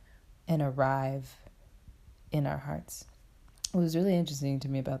and arrive in our hearts. It was really interesting to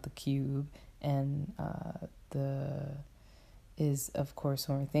me about the cube and of course,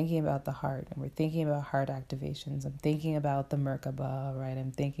 when we're thinking about the heart and we're thinking about heart activations, I'm thinking about the Merkaba, right?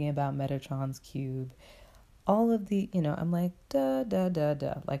 I'm thinking about Metatron's cube. All of the, I'm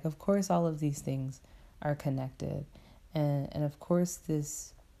like, of course, all of these things are connected. And of course,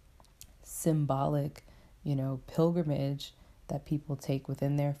 this symbolic, pilgrimage that people take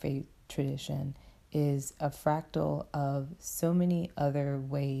within their faith tradition is a fractal of so many other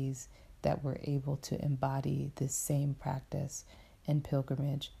ways that we're able to embody this same practice and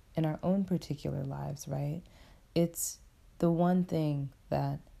pilgrimage in our own particular lives, right? It's the one thing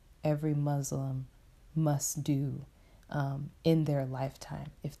that every Muslim must do in their lifetime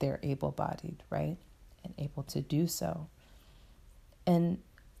if they're able-bodied, right? And able to do so. And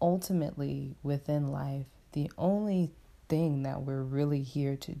ultimately, within life, the only thing that we're really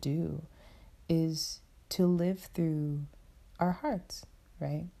here to do is to live through our hearts,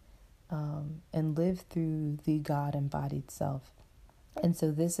 right? and live through the God embodied self. And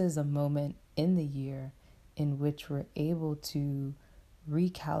so this is a moment in the year in which we're able to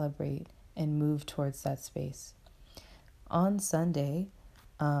recalibrate and move towards that space. On Sunday,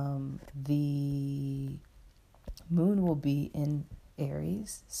 the moon will be in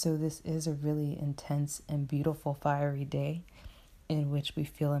Aries. So this is a really intense and beautiful fiery day in which we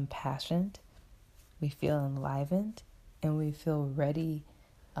feel impassioned, we feel enlivened, and we feel ready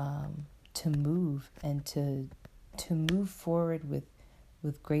to move and to move forward with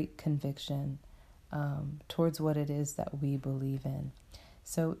great conviction towards what it is that we believe in.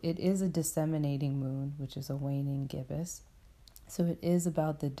 So it is a disseminating moon, which is a waning gibbous. So it is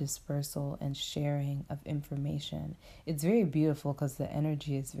about the dispersal and sharing of information. It's very beautiful because the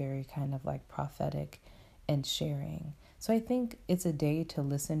energy is very kind of like prophetic and sharing. So I think it's a day to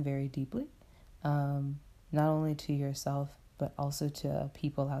listen very deeply, not only to yourself, but also to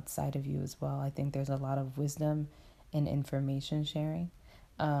people outside of you as well. I think there's a lot of wisdom and information sharing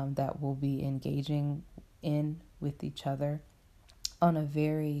that will be engaging in with each other on a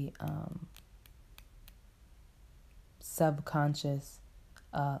very subconscious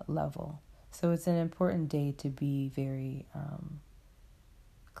level. So it's an important day to be very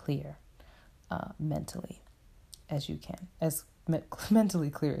clear mentally as you can, as mentally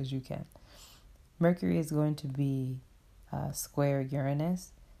clear as you can. Mercury is going to be square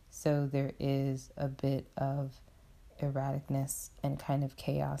Uranus, so there is a bit of erraticness and kind of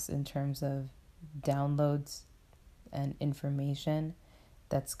chaos in terms of downloads and information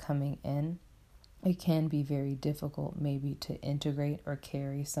that's coming in. It can be very difficult maybe to integrate or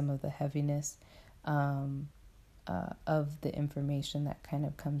carry some of the heaviness of the information that kind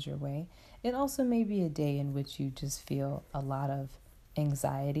of comes your way. It also may be a day in which you just feel a lot of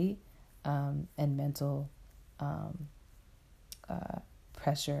anxiety and mental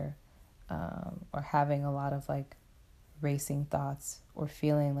pressure or having a lot of like racing thoughts or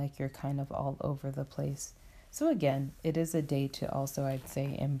feeling like you're kind of all over the place. So again, it is a day to also, I'd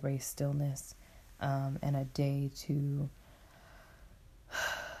say, embrace stillness and a day to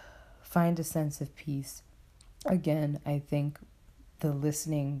find a sense of peace. Again, I think the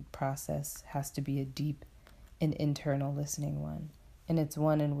listening process has to be a deep and internal listening one. And it's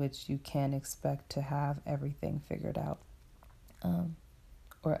one in which you can't expect to have everything figured out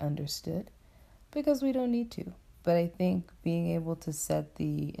or understood, because we don't need to. But I think being able to set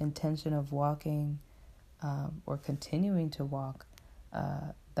the intention of walking or continuing to walk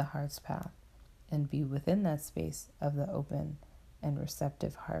the heart's path and be within that space of the open and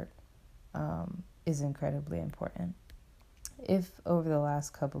receptive heart is incredibly important. If over the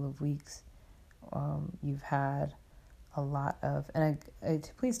last couple of weeks you've had a lot of, and I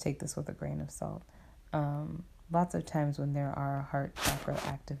please take this with a grain of salt, lots of times when there are heart chakra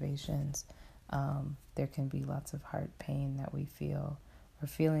activations, there can be lots of heart pain that we feel, or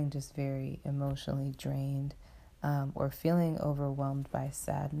feeling just very emotionally drained, or feeling overwhelmed by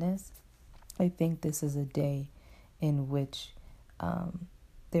sadness. I think this is a day in which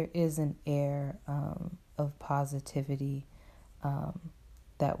there is an air of positivity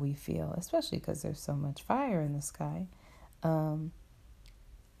that we feel, especially because there's so much fire in the sky. And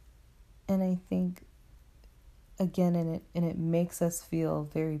I think, again, it makes us feel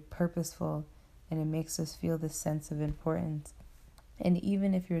very purposeful, and it makes us feel this sense of importance. And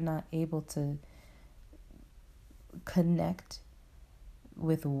even if you're not able to connect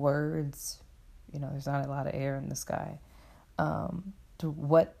with words, there's not a lot of air in the sky, to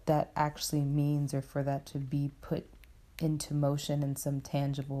what that actually means, or for that to be put into motion in some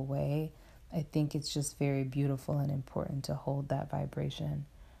tangible way, I think it's just very beautiful and important to hold that vibration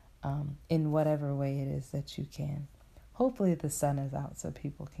in whatever way it is that you can. Hopefully the sun is out so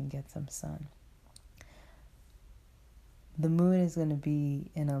people can get some sun. The moon is going to be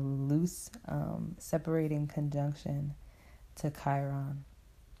in a loose, separating conjunction to Chiron.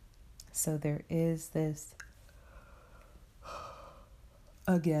 So there is this,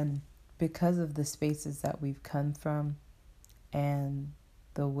 again, because of the spaces that we've come from and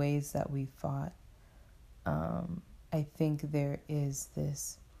the ways that we fought, I think there is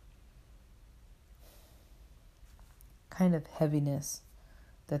this kind of heaviness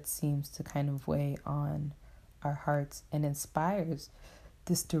that seems to kind of weigh on our hearts and inspires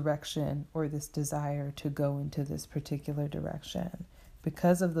this direction or this desire to go into this particular direction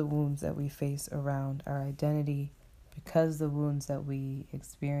because of the wounds that we face around our identity, because the wounds that we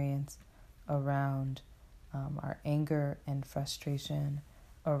experience around our anger and frustration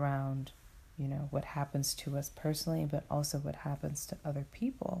around, what happens to us personally, but also what happens to other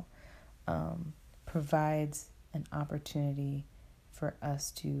people, provides an opportunity for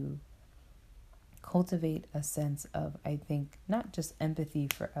us to cultivate a sense of, I think, not just empathy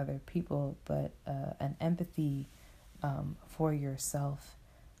for other people, but an empathy for yourself,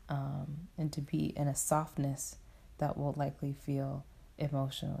 and to be in a softness that will likely feel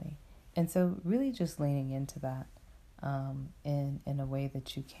emotionally. And so really just leaning into that in a way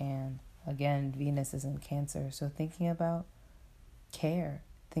that you can. Again, Venus is in Cancer, so thinking about care,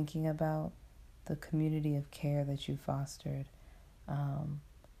 thinking about the community of care that you fostered.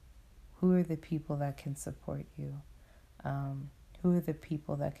 Who are the people that can support you? Who are the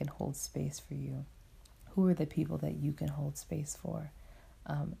people that can hold space for you? Who are the people that you can hold space for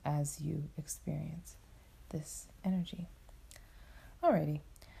as you experience this energy? Alrighty,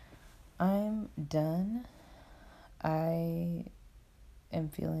 I'm done. I am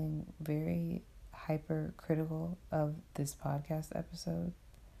feeling very hypercritical of this podcast episode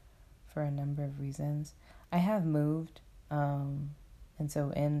for a number of reasons. I have moved, and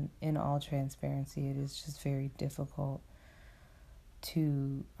so in all transparency, it is just very difficult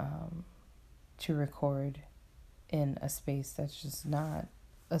to record in a space that's just not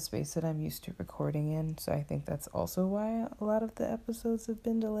a space that I'm used to recording in. So I think that's also why a lot of the episodes have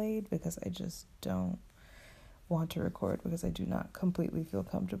been delayed, because I just don't want to record because I do not completely feel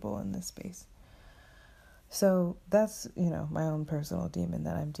comfortable in this space. So that's, my own personal demon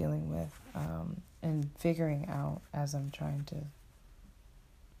that I'm dealing with and figuring out as I'm trying to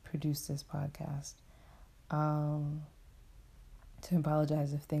produce this podcast. To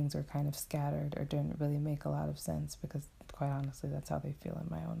apologize if things are kind of scattered or didn't really make a lot of sense, because quite honestly, that's how they feel in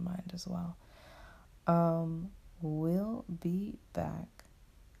my own mind as well. We'll be back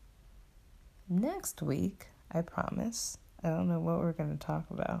next week, I promise. I don't know what we're going to talk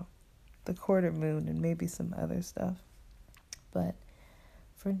about. The quarter moon and maybe some other stuff. But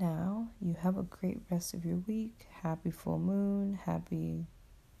for now, you have a great rest of your week. Happy full moon. Happy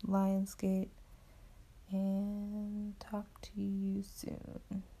Lionsgate. And talk to you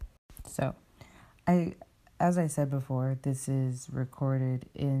soon. So, as I said before, this is recorded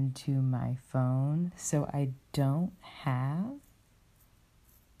into my phone, so I don't have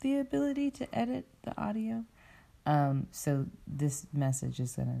the ability to edit the audio. So this message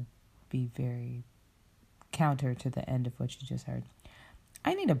is going to be very counter to the end of what you just heard.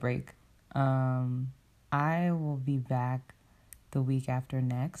 I need a break. I will be back the week after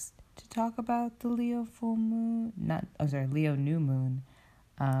next to talk about the Leo full moon, Leo new moon.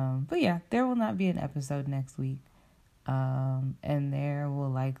 But yeah, there will not be an episode next week. And there will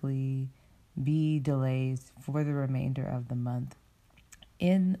likely be delays for the remainder of the month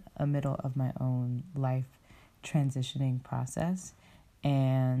in the middle of my own life transitioning process.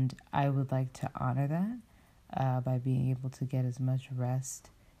 And I would like to honor that by being able to get as much rest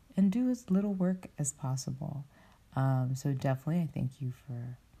and do as little work as possible. So definitely I thank you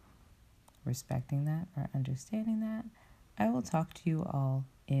for respecting that or understanding that. I will talk to you all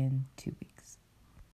in 2 weeks.